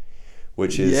Simpsons,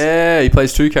 which is he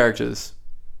plays two characters.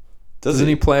 Doesn't Doesn't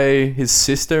he play his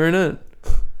sister in it?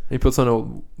 He puts on a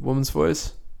woman's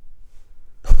voice.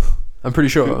 I'm pretty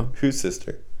sure. Whose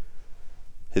sister?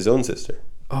 His own sister.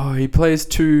 Oh, he plays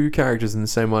two characters in the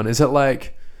same one. Is that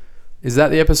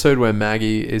the episode where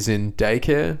Maggie is in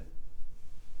daycare?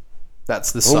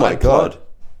 That's the side Oh my plot. god.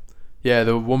 Yeah,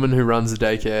 the woman who runs the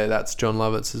daycare, that's John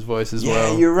Lovitz's voice as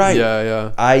well. Yeah, you're right.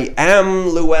 Yeah. I am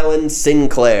Llewellyn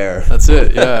Sinclair. That's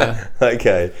it, yeah.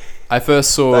 Okay. I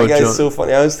first saw That guy's so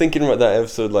funny. I was thinking about that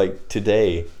episode like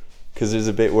today, because there's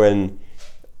a bit when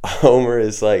Homer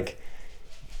is like,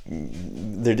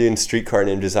 they're doing Streetcar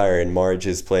Named Desire and Marge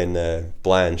is playing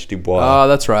Blanche Dubois. Oh,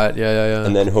 that's right. Yeah.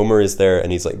 And then Homer is there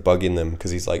and he's like bugging them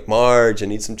because he's like, Marge, I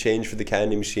need some change for the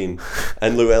candy machine.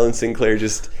 And Llewellyn Sinclair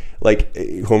just like,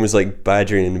 Homer's like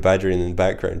badgering in the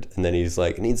background. And then he's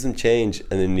like, I need some change.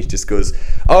 And then he just goes,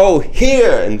 oh,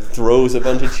 here! And throws a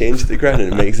bunch of change to the ground.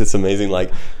 And it makes this amazing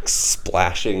like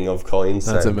splashing of coins.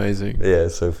 That's amazing. Yeah,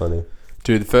 it's so funny.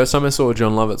 Dude, the first time I saw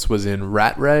John Lovitz was in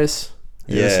Rat Race.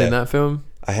 You ever seen that film?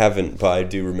 I haven't, but I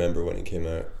do remember when it came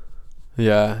out.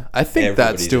 Yeah. I think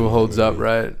Everybody's that still in that holds up, movie.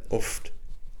 right? Oof.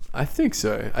 I think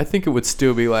so. I think it would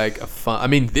still be like a fun... I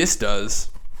mean, this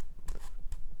does.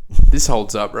 This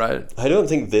holds up, right? I don't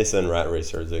think this and Rat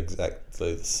Race are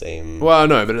exactly the same. Well,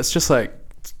 no, but it's just like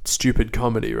stupid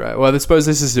comedy, right? Well, I suppose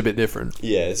this is a bit different.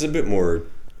 Yeah, it's a bit more...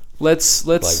 Let's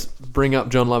like, bring up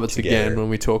John Lovitz together. again when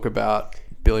we talk about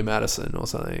Billy Madison or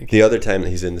something. The other time that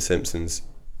he's in The Simpsons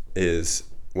is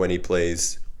when he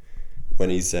plays... When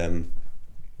he's Spit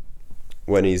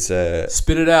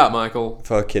it out, Michael.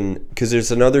 fucking... Because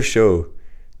there's another show,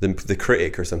 The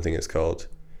Critic or something it's called.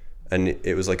 And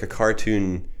it was like a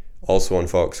cartoon also on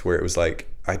Fox where it was like...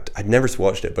 I'd never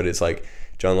watched it, but it's like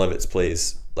John Lovitz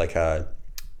plays like a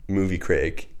movie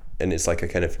critic and it's like a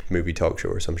kind of movie talk show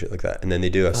or some shit like that. And then they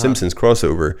do a Simpsons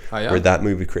crossover where that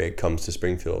movie critic comes to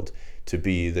Springfield to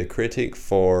be the critic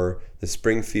for the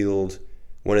Springfield...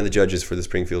 One of the judges for the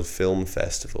Springfield Film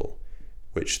Festival,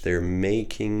 which they're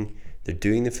doing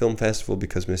the film festival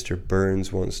because Mr.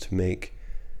 Burns wants to make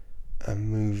a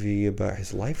movie about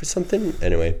his life or something.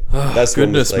 Anyway, that's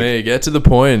Goodness me, get to the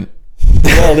point.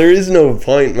 Well, there is no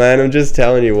point, man. I'm just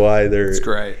telling you why they're... It's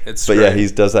great. But yeah, he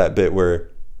does that bit where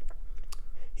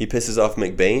he pisses off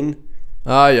McBain.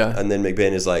 Ah, yeah. And then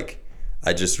McBain is like,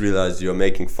 I just realized you're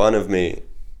making fun of me.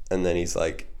 And then he's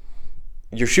like,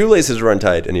 your shoelaces are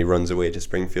untied. And he runs away to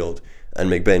Springfield. And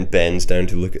McBain bends down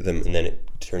to look at them. And then it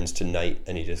turns to night.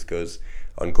 And he just goes,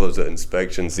 on closer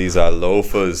inspections, these are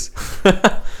loafers.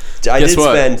 I did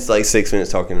spend like 6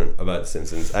 minutes talking about The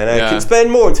Simpsons. And I can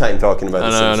spend more time talking about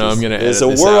The Simpsons. No, I'm going to edit this out.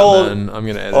 There's a world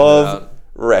of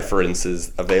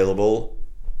references available.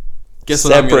 Guess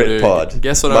what I'm going to do? Pod.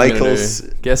 Guess what Michael's I'm going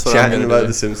to do? Guess what chatting I'm about do?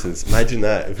 The Simpsons. Imagine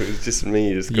that if it was just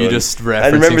me just going. You just referencing I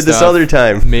remember this stuff, other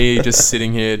time. Me just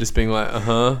sitting here, just being like,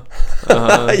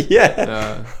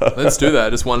 yeah. Let's do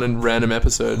that. Just one random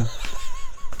episode.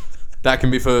 That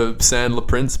can be for Sandler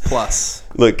Prince Plus.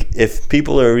 Look, if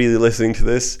people are really listening to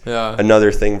this,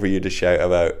 another thing for you to shout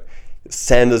about.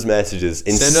 Send us messages.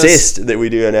 Insist that we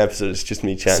do an episode. It's just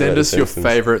me chatting. Send about us The your Simpsons.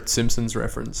 favorite Simpsons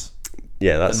reference.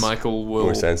 Yeah, that's and Michael will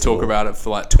more sensible. talk about it for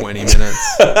like 20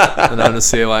 minutes. And I'm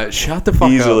just here like, shut the fuck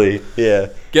up. Easily, yeah.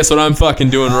 Guess what I'm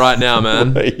fucking doing right now,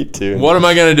 man? What are you doing? What am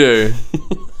I going to do?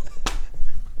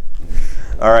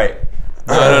 All right.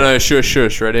 No.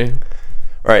 Shush. Ready?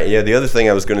 All right, yeah, the other thing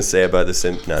I was going to say about the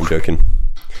Simpsons... No, I'm joking.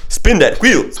 Spin that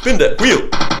wheel!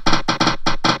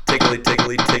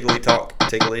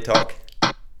 Tiggly talk.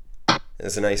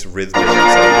 There's a nice rhythmic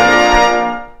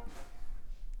sound.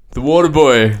 The Water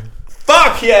Boy.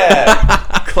 Fuck yeah!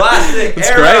 Classic It's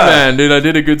era! great, man. Dude, I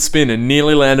did a good spin and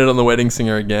nearly landed on The Wedding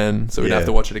Singer again. So we'd have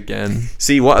to watch it again.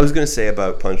 See, what I was going to say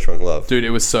about Punch Drunk Love. Dude, it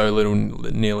was so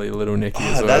nearly Little Nicky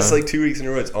as well. That's like 2 weeks in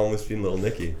a row. It's almost been Little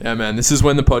Nicky. Yeah, man. This is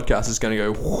when the podcast is going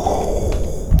to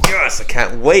go... Yes, I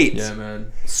can't wait. Yeah,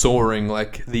 man. Soaring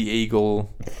like the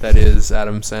eagle that is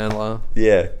Adam Sandler.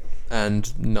 Yeah. And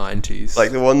 90s.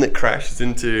 Like the one that crashes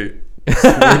into...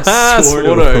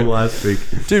 Swarto from last week.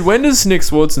 Dude, when does Nick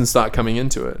Swardson start coming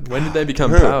into it? When did they become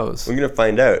pals? We're gonna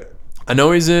find out. I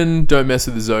know he's in Don't Mess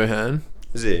with the Zohan.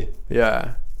 Is he?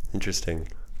 Yeah. Interesting.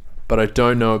 But I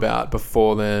don't know about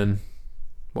before then.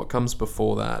 What comes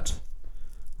before that?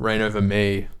 Reign Over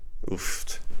Me.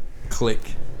 Oof.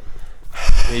 Click.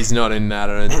 He's not in that,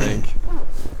 I don't think.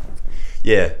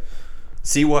 Yeah.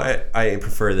 See why I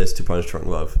prefer this to Punch Drunk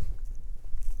Love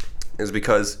is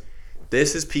because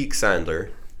this is peak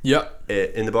Sandler. Yep.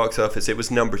 In the box office, it was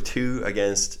number 2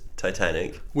 against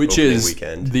Titanic, which is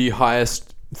the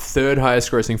third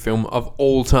highest grossing film of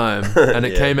all time, and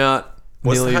it came out.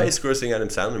 What's the highest grossing Adam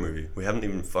Sandler movie? We haven't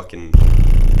even fucking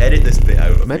edit this bit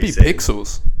out. Maybe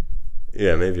Pixels.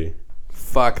 Yeah, maybe.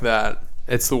 Fuck that.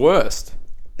 It's the worst.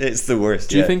 It's the worst.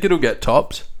 Do you think it'll get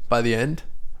topped by the end?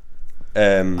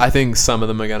 I think some of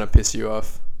them are gonna piss you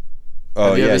off.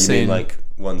 Oh yeah, you mean like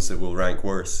ones that will rank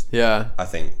worse? Yeah, I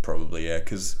think probably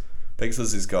because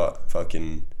Pixels has got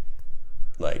fucking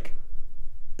like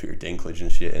Peter Dinklage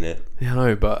and shit in it. Yeah, I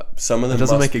know, but some of them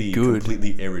doesn't must make be it good.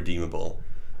 Completely irredeemable.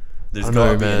 There's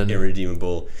got to be an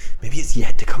irredeemable. Maybe it's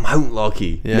yet to come out,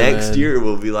 Lockie. Yeah, next year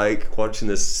we'll be like watching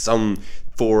this some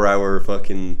 4-hour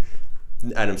fucking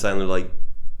Adam Sandler like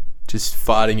just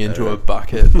farting into a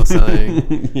bucket or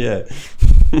something. Yeah.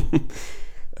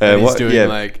 And he's doing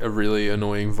like a really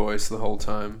annoying voice the whole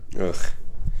time. Ugh.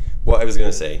 What I was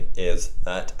gonna say is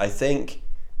that I think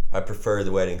I prefer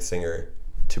The Wedding Singer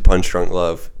to Punch Drunk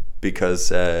Love because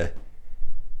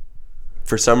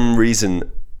for some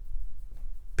reason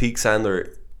Peak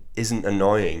Sandler isn't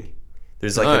annoying.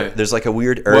 There's like a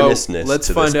weird earnestness. Let's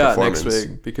to find this out performance. next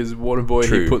week because what a boy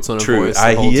he puts on a voice.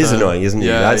 He is annoying, isn't he?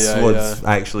 Yeah, That's what's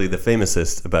actually the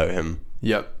famousest about him.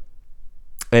 Yep.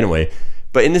 Anyway,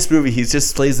 but in this movie, he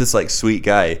just plays this like sweet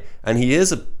guy, and he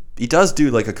does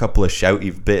do like a couple of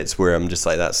shouty bits where I'm just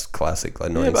like, that's classic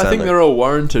annoying. Yeah, but I think they're all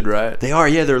warranted, right? They are,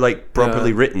 yeah. They're like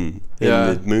properly written in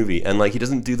the movie, and like he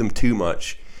doesn't do them too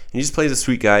much. He just plays a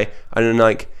sweet guy, and then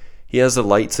like he has the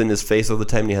lights in his face all the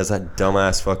time, and he has that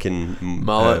dumbass fucking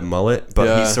mullet,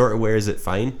 but he sort of wears it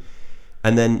fine.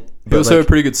 And then he's also a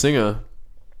pretty good singer.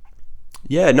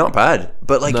 Yeah, not bad,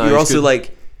 but like you're also good.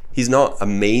 Like he's not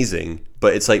amazing,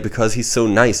 but it's like because he's so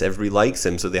nice, everybody likes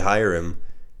him, so they hire him.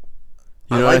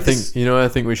 You know what I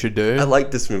think we should do? I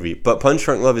like this movie, but Punch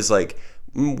Drunk Love is like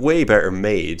way better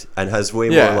made and has way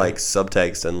more like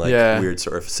subtext and like weird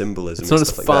sort of symbolism. It's not and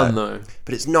as stuff fun like that. though.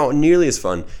 But it's not nearly as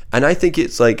fun, and I think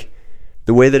it's like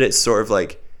the way that it's sort of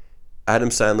like Adam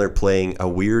Sandler playing a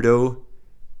weirdo,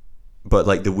 but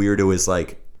like the weirdo is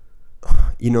like,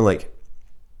 like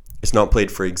it's not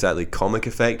played for exactly comic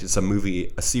effect. It's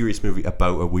a serious movie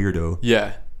about a weirdo.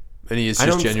 Yeah. And he is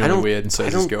just genuinely weird, and so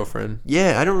is his girlfriend.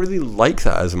 Yeah, I don't really like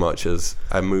that as much as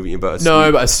a movie about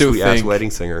a sweet-ass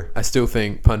wedding singer. I still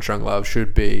think Punch Drunk Love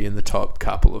should be in the top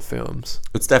couple of films.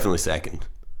 It's definitely second.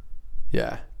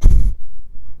 Yeah.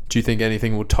 Do you think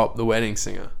anything will top The Wedding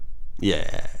Singer?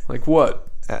 Yeah. Like what?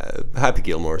 Happy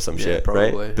Gilmore or some shit,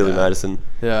 probably, right? Billy Madison.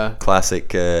 Yeah.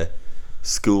 Classic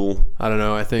School. I don't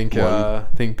know. I think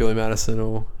Billy Madison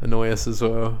will annoy us as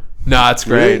well. Nah, it's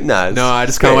great. Really? Nah, I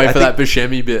just can't wait for that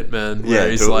Buscemi bit, man.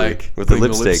 Where he's totally. Like with the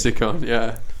lipstick on.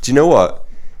 Yeah. Do you know what?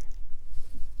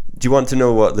 Do you want to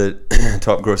know what the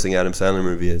top grossing Adam Sandler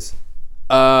movie is?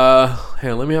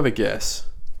 Hang on, let me have a guess.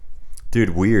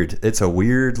 Dude, weird. It's a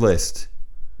weird list.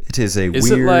 It is a weird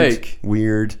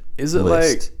Is it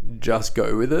list. Like Just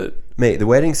Go With It? Mate, The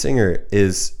Wedding Singer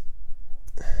is...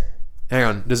 Hang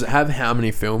on, does it have how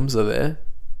many films are there?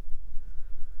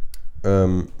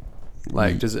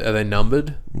 Like, are they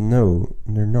numbered? No,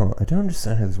 they're not. I don't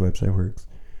understand how this website works.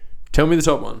 Tell me the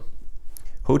top one.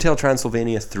 Hotel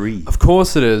Transylvania 3. Of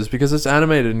course it is, because it's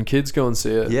animated and kids go and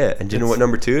see it. Yeah, and do you know what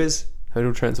number 2 is?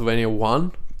 Hotel Transylvania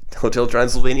 1? Hotel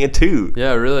Transylvania 2.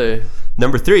 Yeah, really?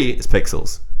 Number 3 is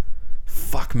Pixels.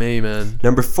 Fuck me, man.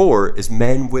 Number 4 is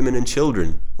Men, Women and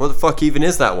Children. What the fuck even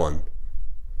is that one?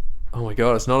 Oh my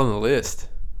god, it's not on the list.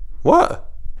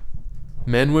 What?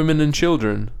 Men, Women and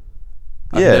Children.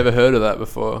 I've never heard of that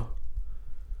before.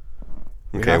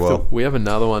 Okay, we have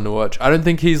another one to watch. I don't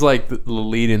think he's like the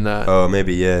lead in that. Oh,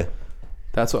 maybe, yeah.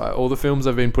 That's why all the films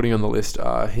I've been putting on the list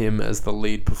are him as the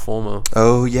lead performer.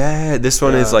 Oh, yeah. This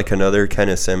one is like another kind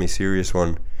of semi-serious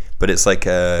one. But it's like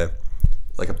a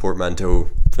portmanteau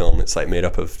film. It's like made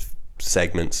up of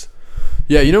segments.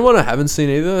 Yeah, you know what I haven't seen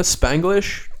either?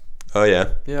 Spanglish. Oh,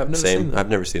 yeah. Yeah, I've never seen that. I've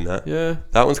never seen that. Yeah.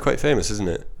 That one's quite famous, isn't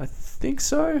it? I think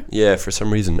so. Yeah, for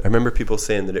some reason. I remember people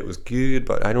saying that it was good,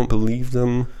 but I don't believe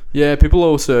them. Yeah, people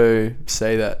also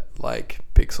say that, like,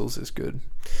 Pixels is good.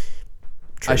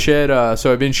 True. I shared,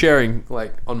 so I've been sharing,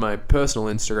 like, on my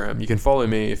personal Instagram. You can follow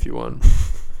me if you want.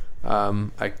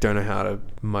 I don't know how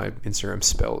my Instagram's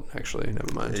spelled, actually.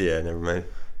 Never mind. Yeah, never mind.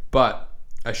 But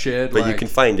I shared, But you can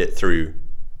find it through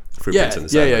Footprints in the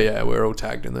Sand. Yeah. We're all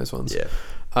tagged in those ones. Yeah.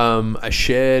 I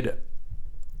shared,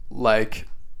 like,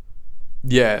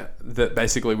 that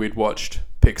basically we'd watched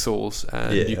Pixels,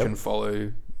 and you can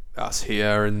follow us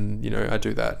here, and I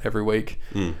do that every week.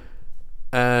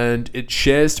 and it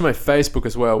shares to my Facebook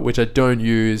as well, which I don't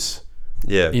use.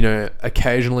 Yeah. You know,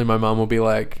 occasionally my mum will be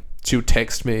like, she'll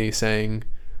text me saying,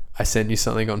 I sent you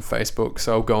something on Facebook.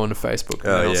 So I'll go onto Facebook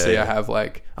and I'll see I have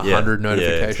like 100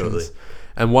 notifications. Yeah, totally.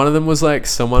 And one of them was like,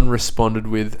 someone responded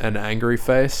with an angry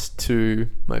face to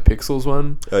my Pixels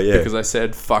one. Oh, yeah. Because I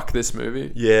said, fuck this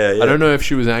movie. Yeah, yeah. I don't know if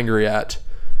she was angry at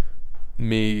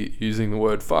me using the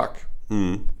word fuck.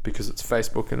 Because it's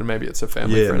Facebook and maybe it's a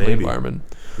family-friendly environment.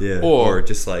 Yeah. Or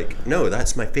just like, no,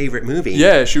 that's my favorite movie.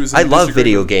 Yeah, she was. I love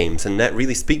video games, and that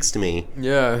really speaks to me.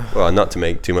 Yeah. Well, not to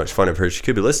make too much fun of her. She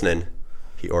could be listening.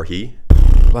 He.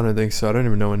 I don't think so. I don't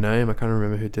even know her name. I can't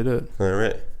remember who did it. All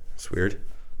right. It's weird.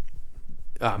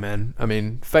 Ah, man. I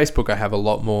mean, Facebook, I have a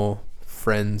lot more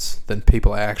friends than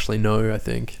people I actually know, I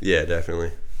think. Yeah,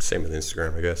 definitely. Same with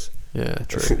Instagram, I guess. Yeah,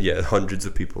 true. Yeah, hundreds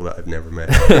of people that I've never met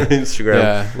on Instagram.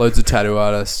 Yeah, loads of tattoo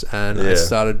artists. And I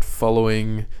started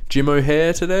following Jim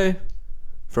O'Hare today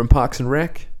from Parks and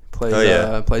Rec.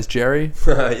 Plays Jerry.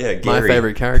 Yeah, Gary. My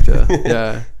favorite character.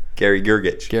 Yeah. Gary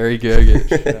Gergich.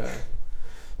 Yeah.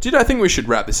 Dude, I think we should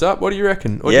wrap this up. What do you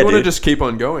reckon? Or do you want to just keep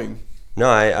on going? No,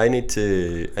 I need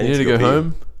to... You need to go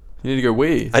home? You need to go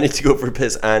wee? I need to go for a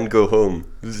piss and go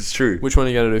home. This is true. Which one are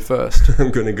you going to do first?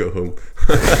 I'm going to go home.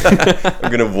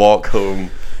 I'm going to walk home.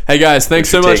 Hey guys, thanks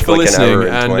so much for listening.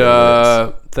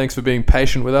 And thanks for being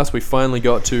patient with us. We finally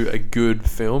got to a good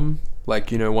film.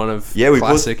 Like, you know, one of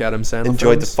classic Adam Sandler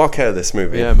enjoyed films. The fuck out of this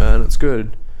movie. Yeah, man, it's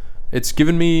good. It's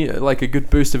given me like a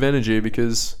good boost of energy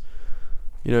because...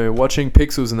 You know, watching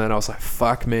Pixels and that, I was like,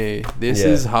 fuck me. This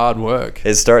is hard work.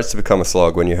 It starts to become a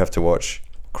slog when you have to watch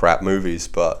crap movies,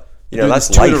 but, you know, that's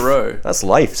 2 life. in a row. That's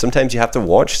life. Sometimes you have to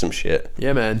watch some shit.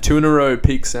 Yeah, man. 2 in a row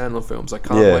peak Sandler films. I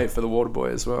can't wait for The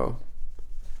Waterboy as well.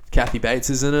 Kathy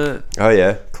Bates is in it. Oh,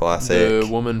 yeah. Classic. The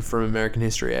woman from American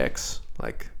History X.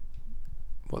 Like,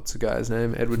 what's the guy's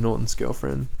name? Edward Norton's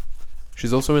girlfriend.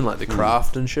 She's also in, like, The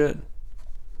Craft and shit.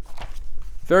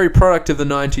 Very product of the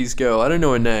 90s girl. I don't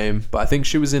know her name, but I think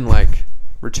she was in like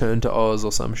Return to Oz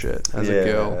or some shit as a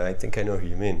girl. Yeah, I think I know who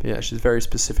you mean. Yeah, she's a very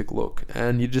specific look,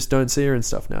 and you just don't see her in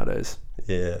stuff nowadays.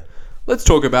 Yeah. Let's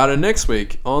talk about it next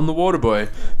week on The Waterboy.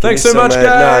 Thanks so much,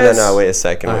 guys. No, wait a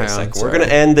second. We're going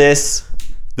to end this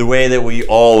the way that we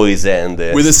always end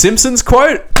this. With a Simpsons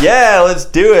quote? Yeah, let's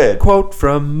do it. Quote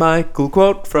from Michael.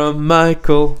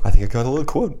 I think I got a little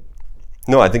quote.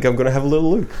 No, I think I'm going to have a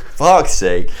little Luke. Fuck's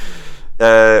sake.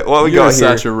 What we got here? You're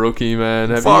such a rookie, man.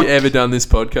 Have you ever done this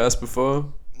podcast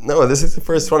before? No, this is the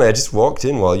first one. I just walked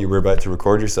in while you were about to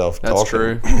record yourself talking. That's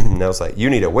true. And I was like,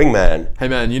 you need a wingman. Hey,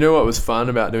 man, you know what was fun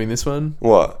about doing this one?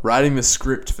 What? Writing the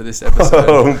script for this episode.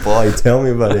 Oh, boy, tell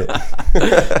me about it.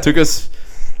 Took us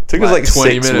like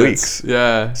 20 6 weeks.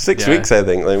 Yeah. 6 weeks, I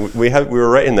think. Like, we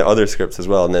were writing the other scripts as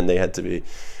well, and then we had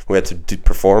to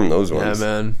perform those ones. Yeah,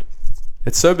 man.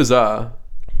 It's so bizarre.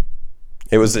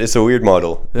 It's a weird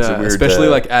model. Yeah, weird, especially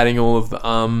like adding all of the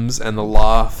ums and the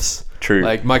laughs. True.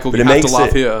 Like, Michael, you have to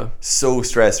laugh here. So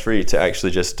stress-free to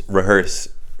actually just rehearse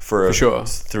for sure.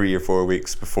 3 or 4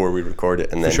 weeks before we record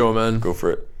it and then man. Go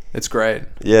for it. It's great.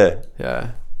 Yeah.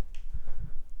 Yeah.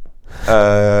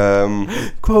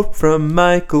 Quote from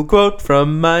Michael.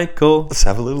 Let's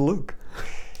have a little look.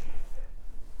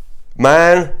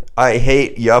 Man, I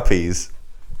hate yuppies.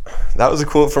 That was a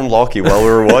quote from Lockie while we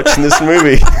were watching this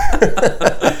movie.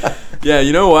 Yeah,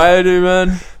 you know why I do,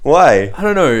 man? Why? I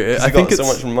don't know. I think it's so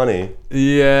much money.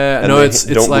 Yeah, and no, it's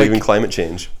don't like believe in climate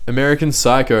change. American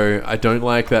Psycho. I don't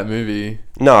like that movie.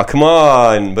 No, come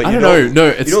on. But I don't know.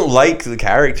 No, you don't like the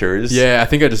characters. Yeah, I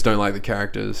think I just don't like the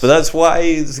characters. But that's why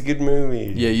it's a good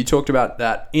movie. Yeah, you talked about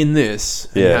that in this.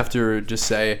 And you have to just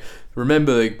say,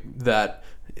 remember that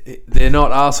they're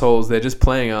not assholes. They're just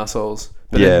playing assholes.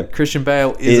 But then Christian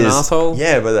Bale is an asshole.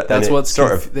 Yeah, but that's what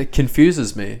that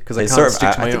confuses me because I can't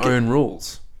stick to my own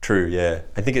rules. True, yeah.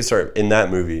 I think it's sort of in that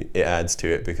movie it adds to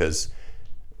it because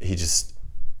he's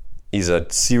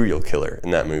a serial killer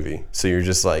in that movie. So you're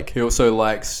just like he also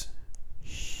likes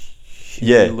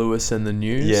Huey Lewis and the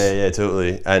News. Yeah,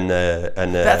 totally. And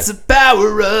that's the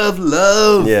power of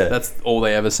love. Yeah, that's all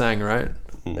they ever sang, right?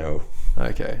 No.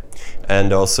 Okay.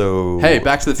 And also... Hey,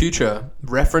 Back to the Future.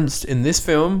 Referenced in this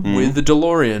film with the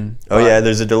DeLorean. Oh, yeah,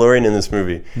 there's a DeLorean in this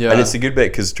movie. Yeah. And it's a good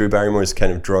bit because Drew Barrymore's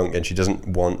kind of drunk and she doesn't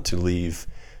want to leave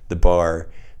the bar.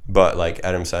 But, like,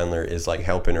 Adam Sandler is, like,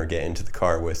 helping her get into the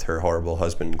car with her horrible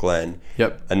husband, Glenn.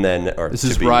 Yep. And then... This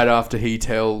is right after he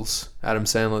tells Adam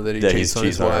Sandler that he cheats on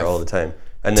his wife. On her all the time.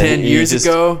 And 10 years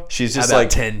ago? She's just about like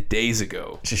 10 days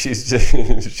ago. She's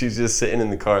just sitting in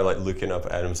the car, like looking up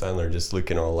at Adam Sandler, just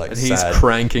looking all like sad. And he's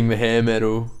cranking the hair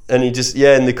metal. And he just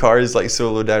and the car is like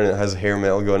so low down and it has hair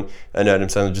metal going. And Adam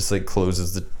Sandler just like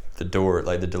closes the the door,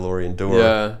 like the DeLorean door,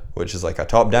 Yeah. which is like a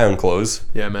top-down close.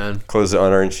 Yeah, man. Close it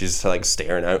on her, and she's like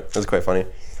staring out. That's quite funny.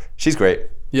 She's great.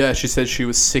 Yeah, she said she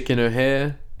was sick in her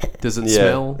hair. Does it Yeah.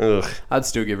 smell? Ugh. I'd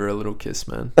still give her a little kiss,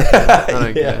 man. I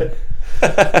don't care.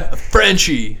 A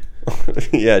Frenchie.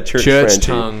 Yeah, church Frenchie.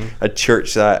 tongue. A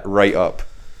church that right up.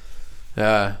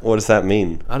 Yeah. What does that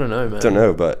mean? I don't know, man. Don't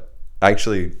know, but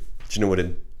actually, do you know what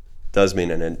it does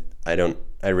mean? And I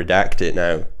redact it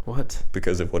now What?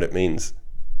 because of what it means.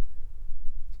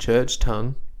 Church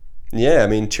tongue. Yeah, I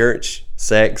mean, church,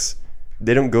 sex,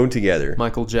 they don't go together.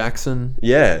 Michael Jackson.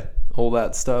 Yeah, All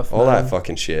that stuff. all man. that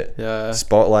fucking shit. Yeah.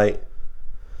 Spotlight,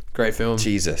 Great film.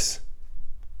 Jesus.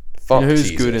 You Fuck know who's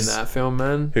Jesus. good in that film,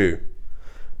 man? Who?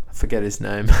 I forget his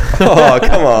name. Oh,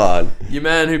 come on. Your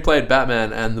man who played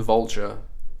Batman and the Vulture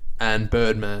and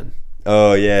Birdman.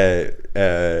 Oh, yeah.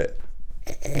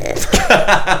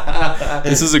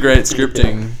 This is a great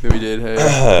scripting that we did. Hey,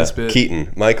 this bit.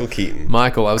 Keaton. Michael Keaton.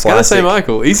 Michael. I was going to say Classic-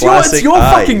 Michael. It's classic your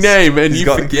eyes. fucking name and He's you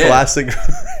got forget. classic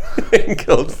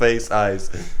wrinkled face eyes.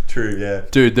 True, yeah.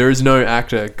 Dude, there is no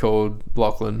actor called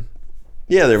Lachlan.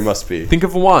 Yeah, there must be. Think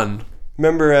of one.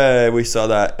 Remember we saw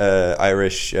that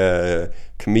Irish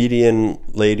comedian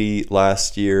lady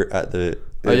last year at the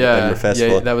Edinburgh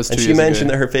Festival? Yeah, that was 2 And she years mentioned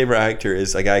ago. that her favourite actor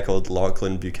is a guy called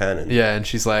Lachlan Buchanan. Yeah, and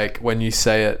she's like, when you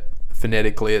say it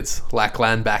phonetically, it's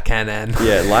Lachlan Buchanan.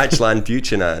 Yeah, Lachlan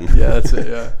Buchanan. Yeah, that's it,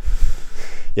 yeah.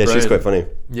 Yeah, she was Brilliant. quite funny.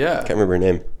 Yeah. Can't remember her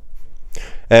name.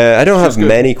 I don't have good.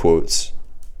 many quotes,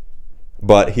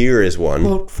 but here is one.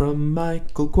 Quote from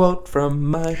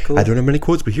Michael. I don't have many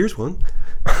quotes, but here's one.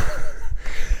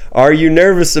 Are you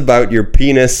nervous about your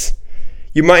penis?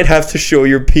 You might have to show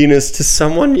your penis to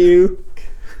someone new.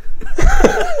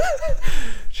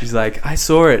 She's like, I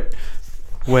saw it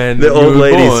when The you old were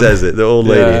lady born. says it. The old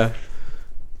lady. Yeah.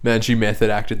 Man, she method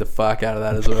acted the fuck out of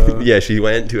that as well. Yeah, she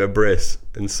went to a bris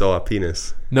and saw a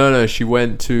penis. No, she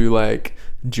went to like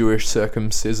Jewish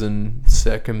circumcision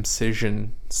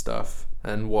stuff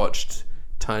and watched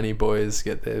tiny boys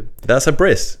get their. That's a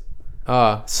bris.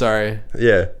 Ah, sorry.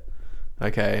 Yeah.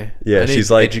 Okay. Yeah, I need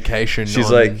she's like education. She's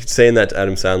on like saying that to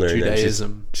Adam Sandler,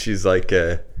 Judaism. and then she's like,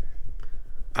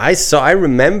 I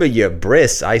remember your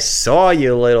bris. I saw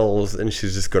your little, and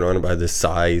she's just going on about the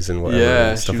size and whatever. Yeah,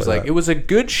 and she stuff was like like, that. it was a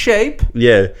good shape.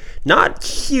 Yeah, not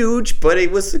huge, but it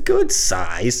was a good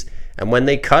size. And when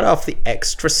they cut off the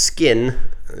extra skin,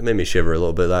 it made me shiver a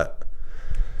little bit. That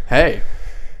Hey.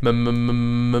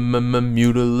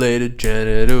 Mutilated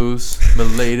genitals.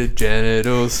 Mutilated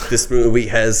genitals. this movie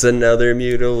has another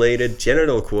mutilated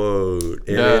genital quote,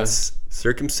 and Yeah. it's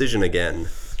circumcision again.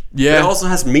 Yeah. It also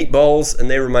has meatballs, and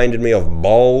they reminded me of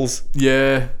balls.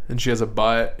 Yeah, and she has a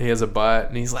bite. He has a bite,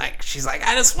 and she's like,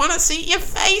 I just want to see your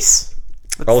face.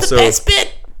 That's Also- the best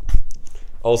bit.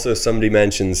 Also, somebody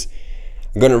mentions,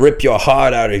 I'm gonna rip your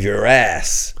heart out of your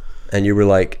ass, and you were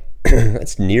like,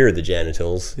 that's near the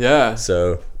genitals, Yeah,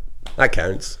 so that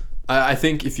counts. I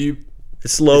think if you,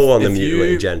 It's low on the if you-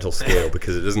 mutilated genital scale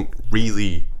because it doesn't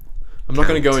really. I'm not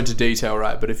going to go into detail,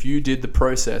 right? But if you did the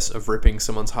process of ripping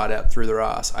someone's heart out through their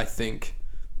ass, I think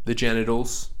the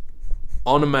genitals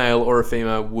on a male or a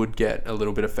female would get a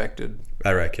little bit affected.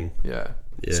 I reckon. Yeah.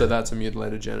 Yeah. So that's a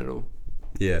mutilated genital.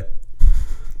 Yeah.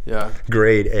 Yeah.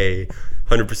 Grade A,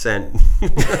 100%.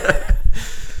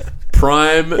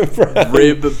 Prime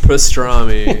rib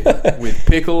pastrami with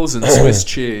pickles and Swiss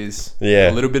cheese. Yeah.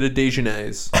 A little bit of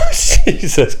Dijonnaise.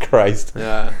 Jesus Christ.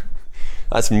 Yeah.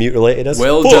 That's mutilated as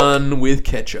Well fuck. done with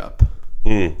ketchup.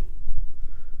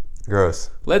 Gross.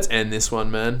 Let's end this one,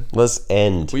 man. Let's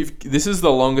end. This is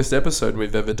the longest episode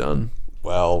we've ever done.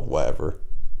 Well, whatever.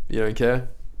 You don't care?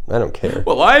 I don't care.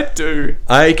 Well, I do.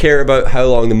 I care about how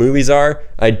long the movies are.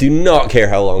 I do not care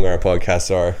how long our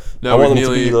podcasts are. No, I want them we've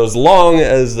to be nearly- as long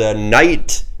as the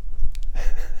night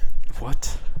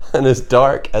What? and as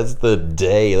dark as the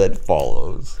day that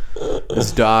follows.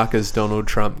 As dark as Donald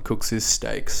Trump cooks his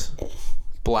steaks.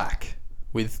 Black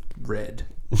with red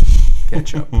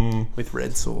ketchup with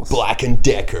red sauce. Black and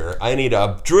Decker. I need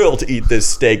a drill to eat this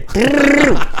steak.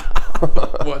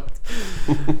 What?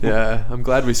 Yeah, I'm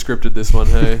glad we scripted this one,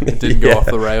 hey? It didn't go Yeah, off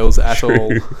the rails at true.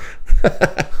 all.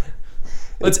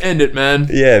 Let's end it, man.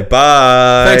 Yeah,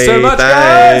 bye. Thanks so much,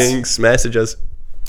 guys. Thanks. Message us.